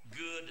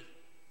good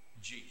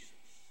Jesus.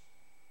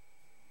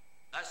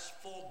 That's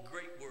 4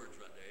 great words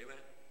right there,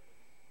 amen?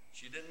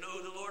 She didn't know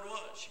who the Lord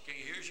was. She can't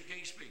hear, she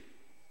can't speak.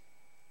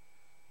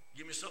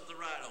 Give me something to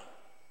write on.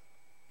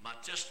 My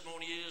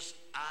testimony is,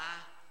 I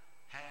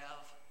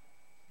have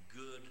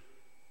good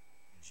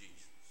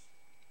Jesus.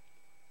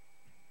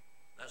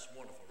 That's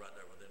wonderful right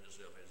there within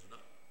itself, is it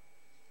not?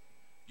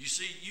 You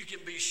see, you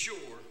can be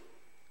sure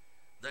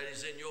that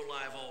He's in your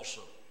life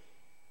also.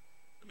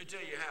 Let me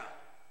tell you how.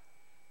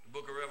 The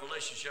book of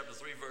Revelation, chapter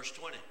 3, verse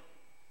 20.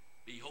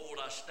 Behold,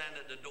 I stand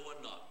at the door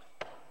and knock.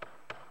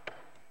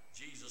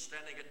 Jesus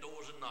standing at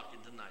doors and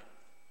knocking tonight.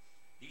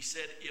 He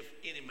said, if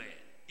any man,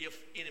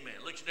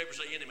 look at your neighbor and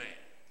say, any man.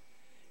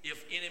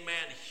 If any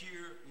man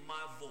hear my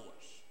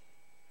voice.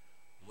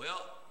 Well,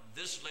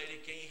 this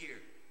lady can't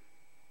hear.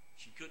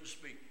 She couldn't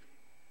speak.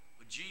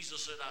 But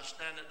Jesus said, I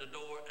stand at the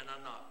door and I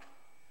knock.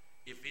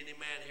 If any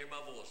man hear my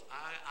voice.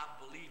 I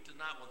believe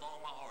tonight with all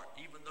my heart,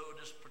 even though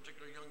this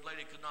particular young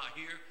lady could not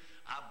hear,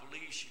 I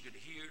believe she could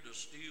hear the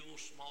still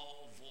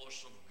small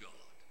voice of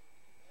God.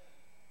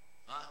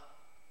 Huh?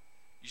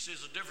 You see,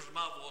 there's a difference in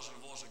my voice and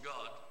the voice of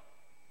God.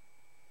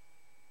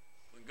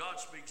 When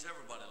God speaks,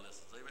 everybody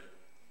listens. Amen.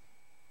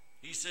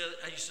 He said,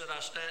 I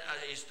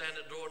stand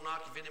at the door and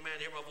knock. If any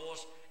man hear my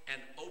voice,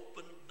 and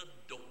open the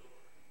door.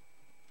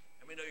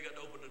 How many know you got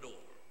to open the door?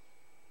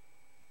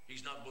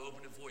 He's not going to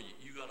open it for you.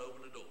 You got to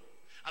open the door.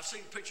 I've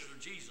seen pictures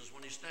of Jesus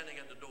when He's standing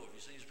at the door. Have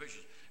you seen these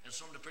pictures? And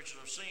some of the pictures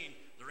I've seen,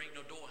 there ain't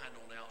no door handle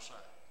on the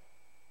outside.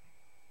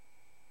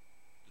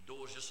 The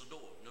door is just a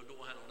door. No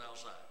door handle on the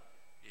outside.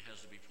 It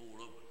has to be pulled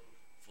open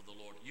for the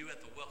Lord. You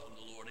have to welcome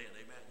the Lord in.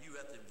 Amen. You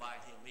have to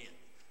invite Him in.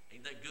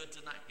 Ain't that good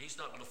tonight? He's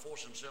not going to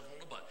force Himself on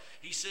nobody.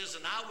 He says,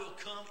 and I will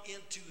come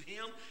into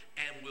Him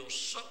and will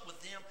sup with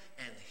Him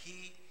and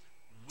He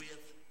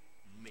with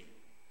me.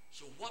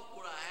 So what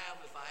would I have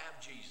if I have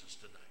Jesus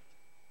tonight?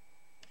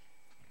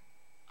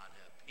 I'd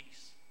have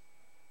peace.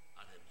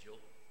 I'd have joy.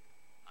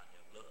 I'd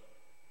have love.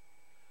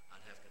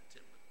 I'd have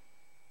contentment.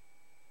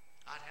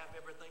 I'd have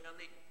everything I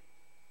need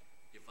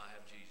if I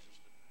have Jesus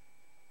tonight.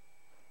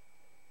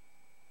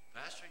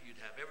 Pastor, you'd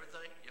have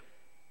everything? Yep.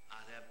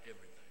 I'd have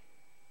everything.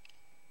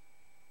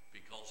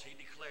 Because He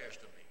declares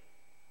to me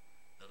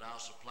that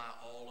I'll supply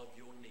all of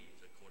your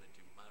needs according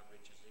to my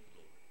riches in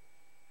glory.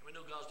 And we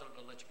know God's not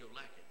going to let you go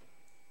lacking.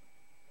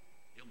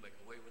 He'll make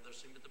a way where there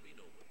seemeth to be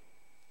no way.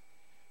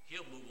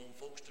 He'll move on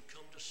folks to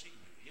come to see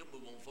you. He'll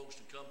move on folks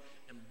to come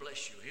and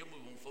bless you. He'll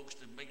move on folks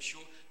to make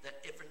sure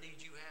that every need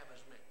you have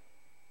is met.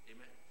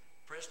 Amen.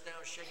 Pressed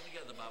down, shaken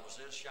together, the Bible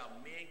says, shall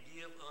men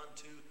give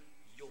unto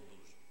your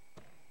bosom.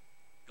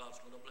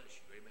 God's going to bless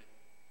you. Amen.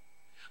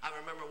 I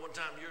remember one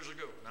time years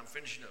ago, and I'm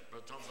finishing up,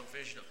 Brother Thomas, I'm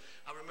finishing up.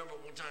 I remember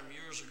one time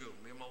years ago,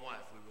 me and my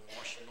wife, we were in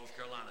Washington, North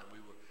Carolina, and we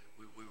were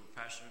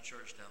pastoring a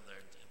church down there,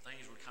 and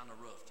things were kind of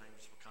rough,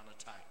 things were kind of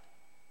tight.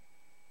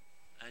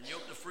 And you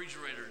open the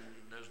refrigerator,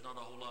 and there's not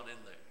a whole lot in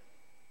there.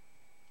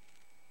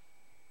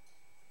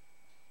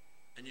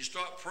 And you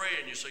start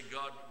praying, you say,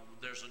 God,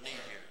 there's a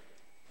need here.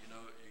 You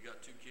know, you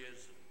got 2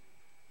 kids, and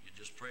you're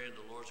just praying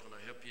the Lord's going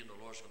to help you, and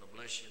the Lord's going to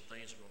bless you, and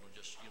things are going to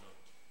just,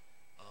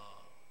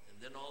 and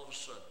then all of a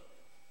sudden,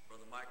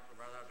 Brother Mike,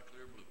 right out of the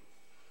clear blue,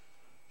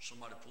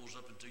 somebody pulls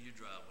up into your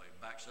driveway,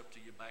 backs up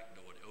to your back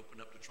door, they open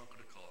up the trunk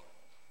of the car,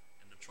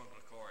 and the trunk of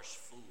the car is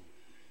full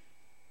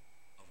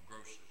of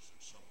groceries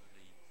and something to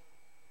eat,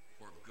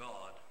 where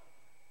God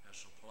has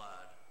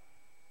supplied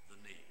the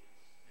need.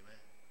 Amen?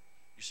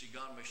 You see,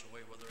 God makes a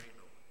way where there ain't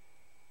no way.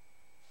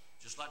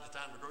 Just like the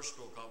time the grocery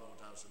store called one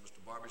time, said,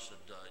 Mr. Barbee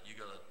said, you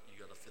got a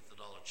 $50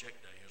 check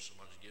down here.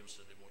 Somebody's given,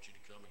 said they want you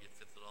to come and get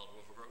 $50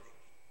 worth of groceries.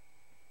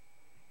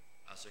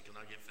 I said, can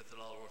I get $50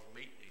 worth of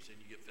meat? He said,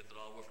 you get $50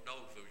 worth of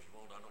dog food if you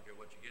want. I don't care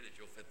what you get. It's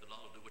your $50.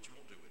 Do what you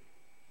want to with it.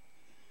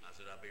 I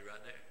said, I'll be right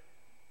there.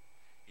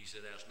 He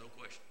said, ask no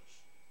questions.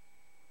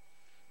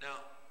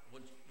 Now,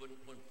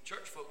 when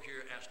church folk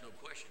here ask no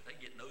question, they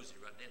get nosy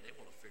right then. They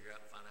want to figure out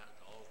and find out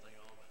the whole thing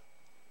all about it.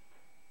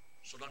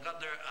 So when I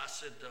got there, I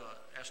said,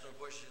 ask no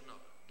questions. No,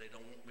 they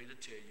don't want me to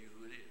tell you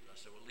who it is. I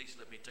said, well, at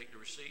least let me take the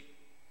receipt,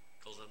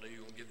 because I know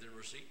you're going to give them the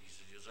receipt. He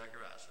said, you're exactly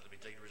right. I said, let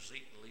me take the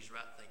receipt and at least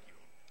write thank you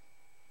on it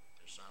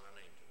and sign our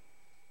name to it.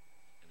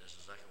 And that's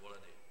exactly what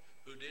I did.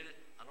 Who did it?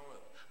 I don't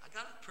know. I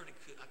got an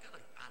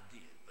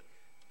idea, but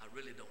I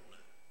really don't know.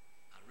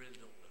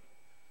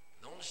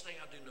 The only thing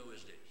I do know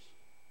is this: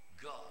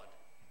 God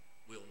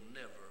will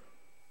never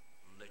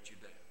let you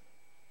down.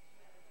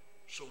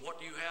 So what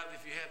do you have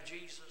if you have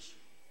Jesus?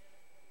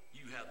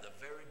 You have the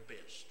very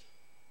best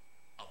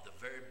of the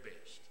very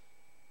best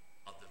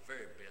of the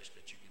very best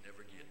that you can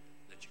ever get,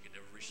 that you can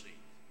ever receive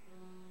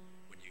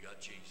when you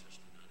got Jesus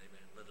tonight.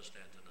 Amen. Let us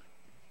stand tonight.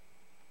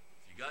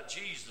 If you got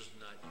Jesus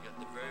tonight, you got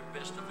the very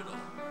best of it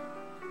all,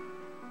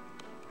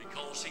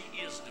 because he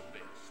is the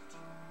best.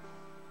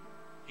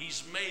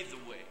 He's made the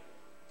way.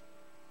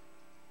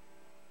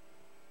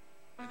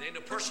 And there ain't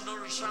a person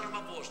under the sound of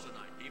my voice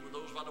tonight, even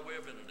those by the way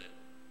of internet,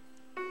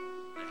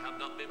 they have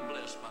not been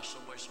blessed by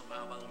some way,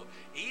 somehow by the Lord.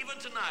 Even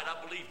tonight, I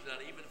believe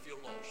tonight, even if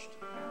you're lost,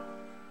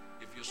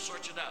 if you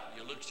search it out,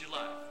 you look at your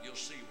life, you'll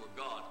see where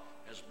God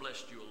has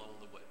blessed you along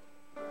the way.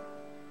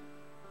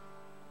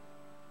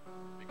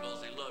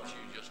 Because he loves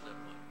you just that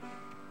much.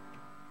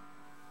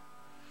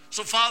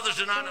 So Father,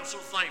 tonight I'm so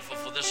thankful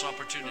for this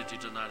opportunity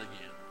tonight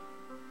again.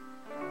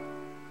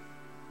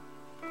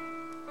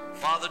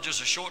 Father,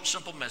 just a short,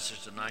 simple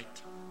message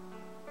tonight.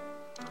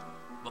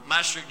 But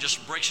Master, it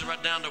just breaks it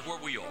right down to where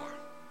we are.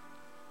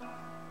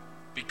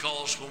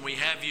 Because when we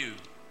have you,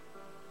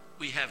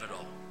 we have it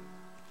all.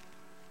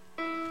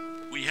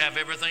 We have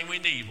everything we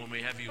need when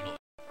we have you, Lord.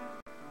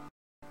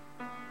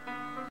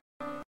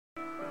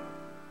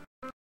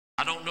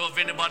 I don't know if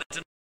anybody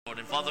tonight, Lord,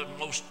 and Father,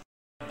 most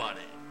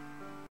everybody.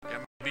 There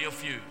may be a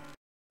few.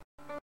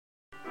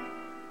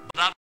 But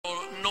I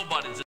don't know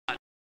nobody tonight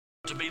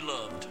to be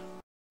loved.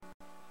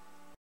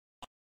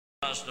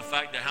 That's the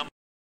fact that how much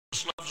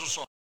Jesus loves us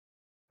all.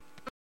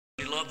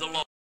 He loved the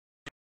lost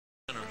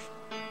sinners.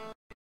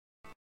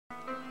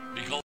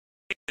 Because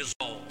he is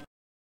all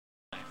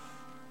life.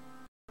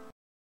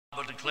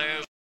 But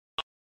declares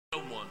no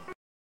one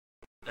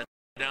that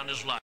laid down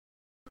his life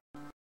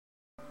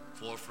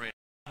for a friend.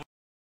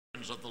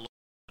 Of the Lord.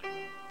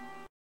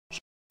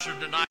 So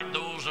tonight,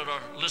 those that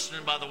are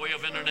listening by the way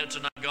of internet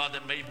tonight, God,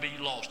 that may be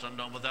lost,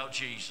 undone without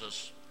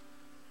Jesus,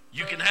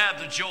 you can have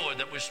the joy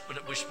that we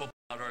spoke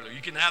about earlier.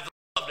 You can have the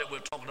love that we're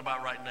talking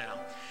about right now.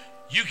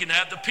 You can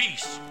have the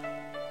peace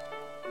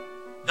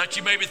that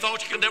you maybe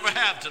thought you could never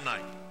have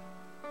tonight.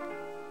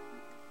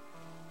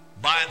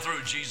 By and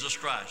through Jesus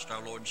Christ,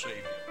 our Lord and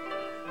Savior.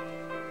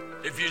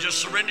 If you just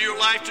surrender your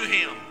life to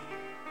him,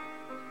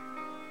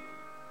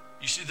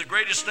 you see, the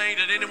greatest thing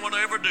that anyone will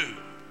ever do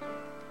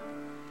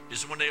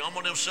is when they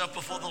humble themselves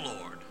before the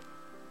Lord,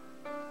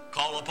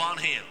 call upon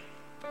him,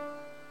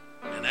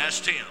 and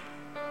ask him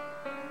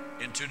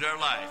into their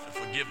life and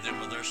forgive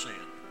them of their sin.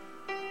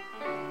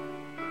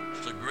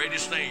 It's the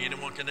greatest thing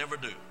anyone can ever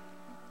do.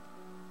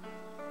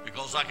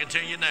 Because I can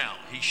tell you now,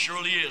 he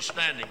surely is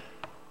standing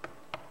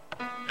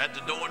at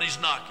the door and he's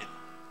knocking.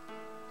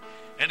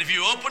 And if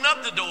you open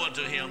up the door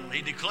to him,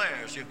 he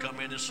declares he'll come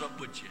in and sup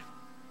with you.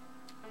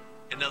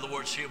 In other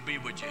words, he'll be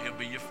with you. He'll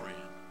be your friend.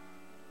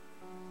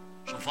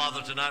 So,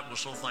 Father, tonight we're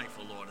so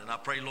thankful, Lord. And I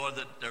pray, Lord,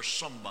 that there's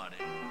somebody,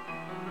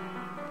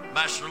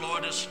 Master,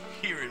 Lord, that's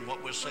hearing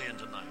what we're saying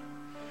tonight.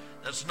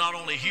 That's not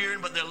only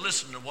hearing, but they're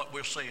listening to what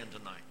we're saying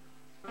tonight.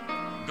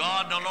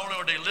 God, not only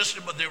are they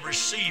listening, but they're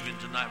receiving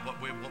tonight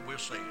what we're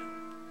saying.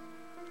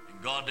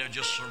 And God, they'll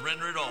just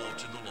surrender it all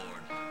to the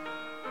Lord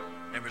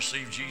and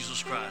receive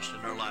Jesus Christ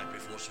in their life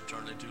before it's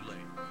eternally too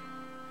late.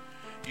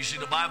 You see,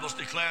 the Bible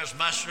declares,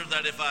 Master,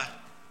 that if I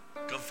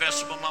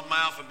confess with my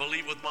mouth and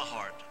believe with my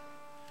heart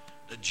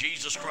that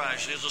Jesus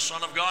Christ is the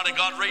Son of God and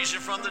God raised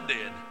him from the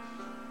dead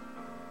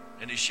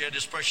and he shed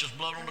his precious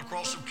blood on the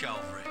cross of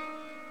Calvary,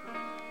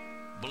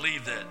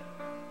 believe that,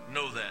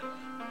 know that,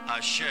 I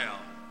shall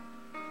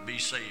be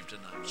saved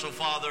tonight. So,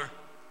 Father,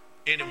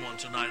 anyone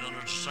tonight under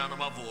the sound of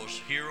my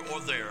voice, here or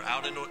there,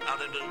 out in the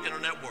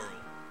internet world,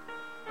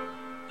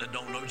 that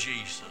don't know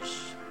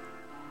Jesus,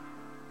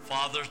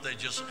 Father, they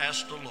just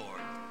ask the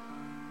Lord,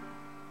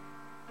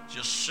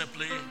 just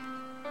simply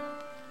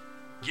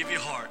give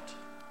your heart.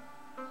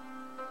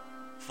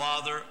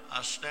 Father,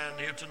 I stand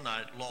here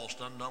tonight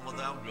lost, undone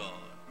without God.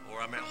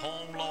 Or I'm at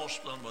home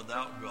lost, undone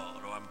without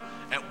God. Or I'm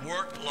at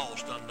work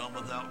lost, undone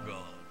without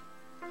God.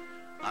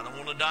 I don't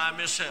want to die and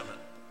miss heaven.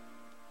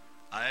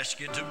 I ask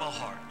you into my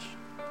heart.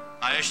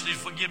 I ask you to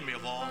forgive me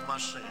of all my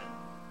sin.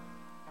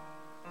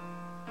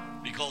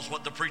 Because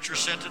what the preacher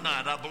said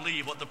tonight, I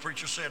believe what the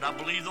preacher said. I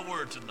believe the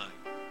word tonight.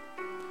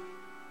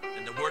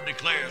 And the word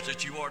declares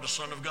that you are the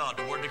Son of God.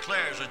 The word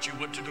declares that you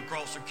went to the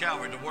cross of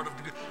Calvary.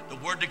 The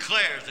word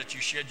declares that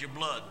you shed your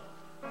blood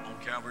on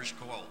Calvary's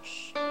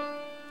cross.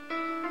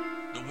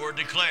 The word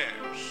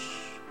declares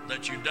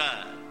that you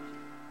died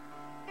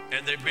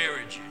and they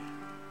buried you.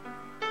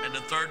 And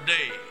the third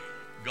day,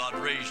 God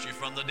raised you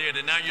from the dead,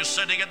 and now you're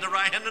sitting at the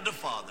right hand of the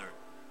Father,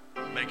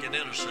 making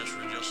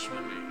intercessory just for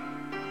me.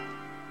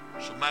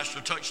 So, Master,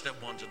 touch that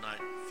one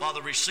tonight.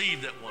 Father,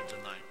 receive that one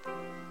tonight.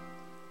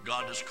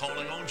 God is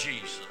calling on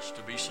Jesus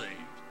to be saved.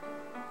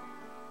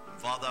 And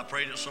Father, I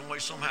pray that some way,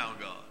 somehow,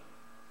 God,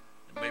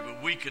 that maybe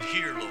we could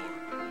hear, Lord,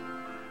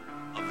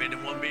 of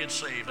anyone being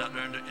saved out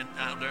there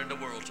in the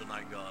world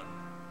tonight, God,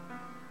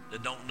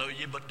 that don't know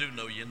you but do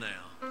know you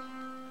now.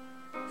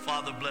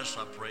 Father, bless,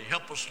 I pray.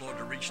 Help us, Lord,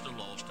 to reach the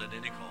lost at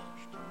any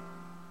cost,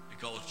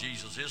 because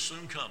Jesus is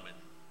soon coming.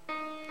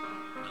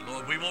 And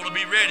Lord, we want to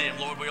be ready, and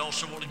Lord, we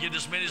also want to get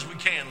as many as we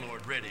can,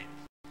 Lord, ready.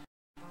 We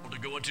want to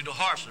go into the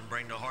harvest and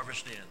bring the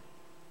harvest in.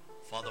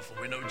 Father,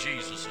 for we know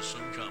Jesus is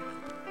soon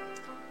coming.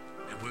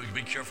 And we'll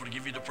be careful to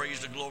give you the praise,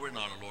 the glory, and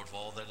honor, Lord, for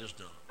all that is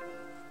done.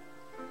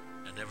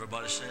 And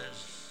everybody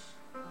says,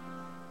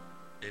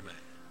 amen.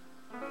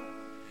 Amen.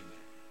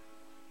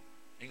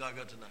 Ain't God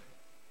good tonight?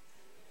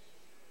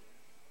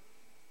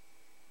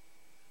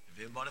 If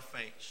anybody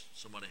faints,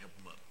 somebody help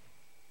them up.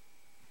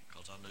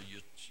 Because I know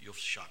you're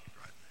shocked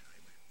right now.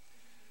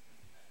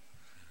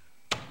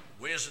 Amen.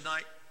 Wednesday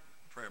night,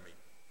 prayer meeting.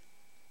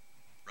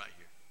 Right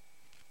here.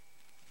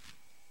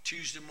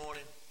 Tuesday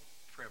morning,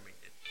 prayer meeting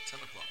at 10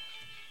 o'clock.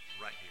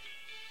 Right here.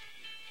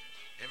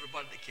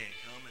 Everybody that can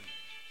come and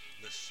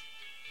let's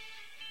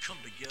come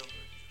together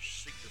and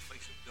just seek the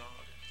face of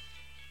God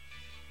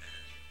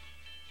and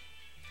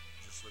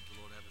just let the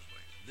Lord have his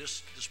way.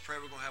 This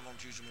prayer we're going to have on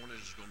Tuesday morning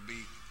is going to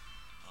be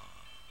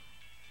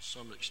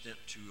some extent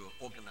to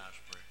organized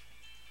prayer.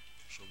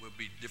 So we'll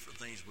be different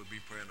things we'll be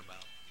praying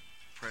about,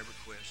 prayer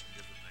requests and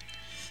different things.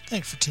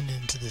 Thanks for tuning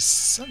in to this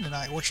Sunday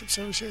night worship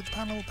service here at the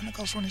Pine Level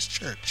Pentecostal Oneness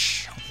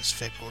Church on this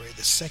February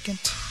the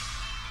 2nd,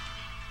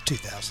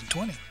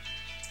 2020.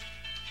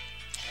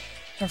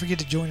 Don't forget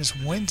to join us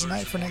Wednesday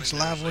night for next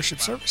live worship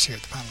service here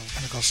at the Pine Level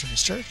Pentecostal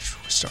Oneness Church.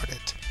 We start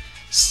at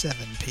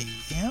 7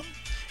 p.m.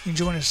 You can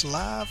join us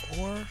live,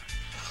 or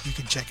you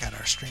can check out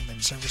our streaming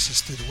services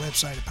through the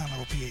website at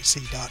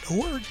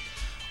pinelevelphc.org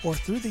or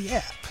through the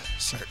app.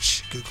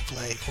 Search Google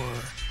Play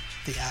or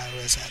the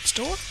iOS App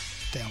Store.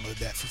 Download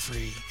that for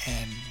free,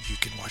 and you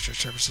can watch our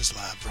services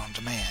live or on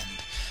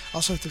demand.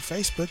 Also through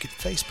Facebook at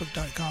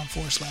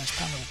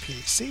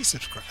facebook.com/pinelevelphc.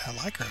 Subscribe,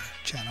 like our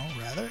channel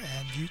rather,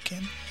 and you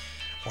can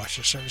watch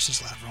our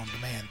services live or on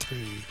demand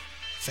through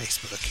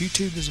Facebook.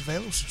 YouTube is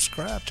available.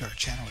 Subscribe to our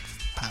channel at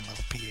Pine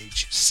Level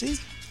PHC.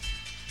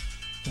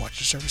 Watch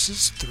the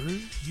services through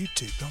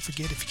YouTube. Don't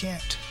forget, if you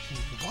can't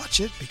watch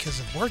it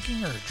because of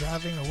working or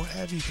driving or what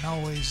have you, you can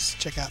always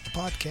check out the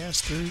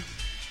podcast through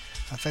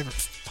my favorite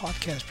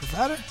podcast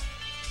provider.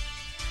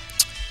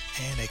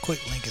 And a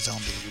quick link is on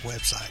the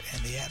website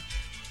and the app,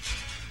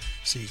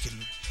 so you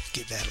can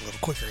get that a little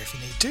quicker if you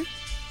need to.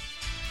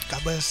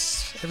 God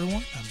bless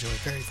everyone. I'm Jerry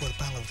Barbee for the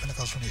Pine Level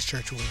Pentecostal Oneness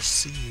Church. We'll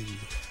see you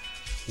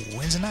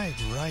Wednesday night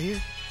right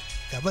here.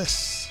 God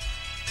bless.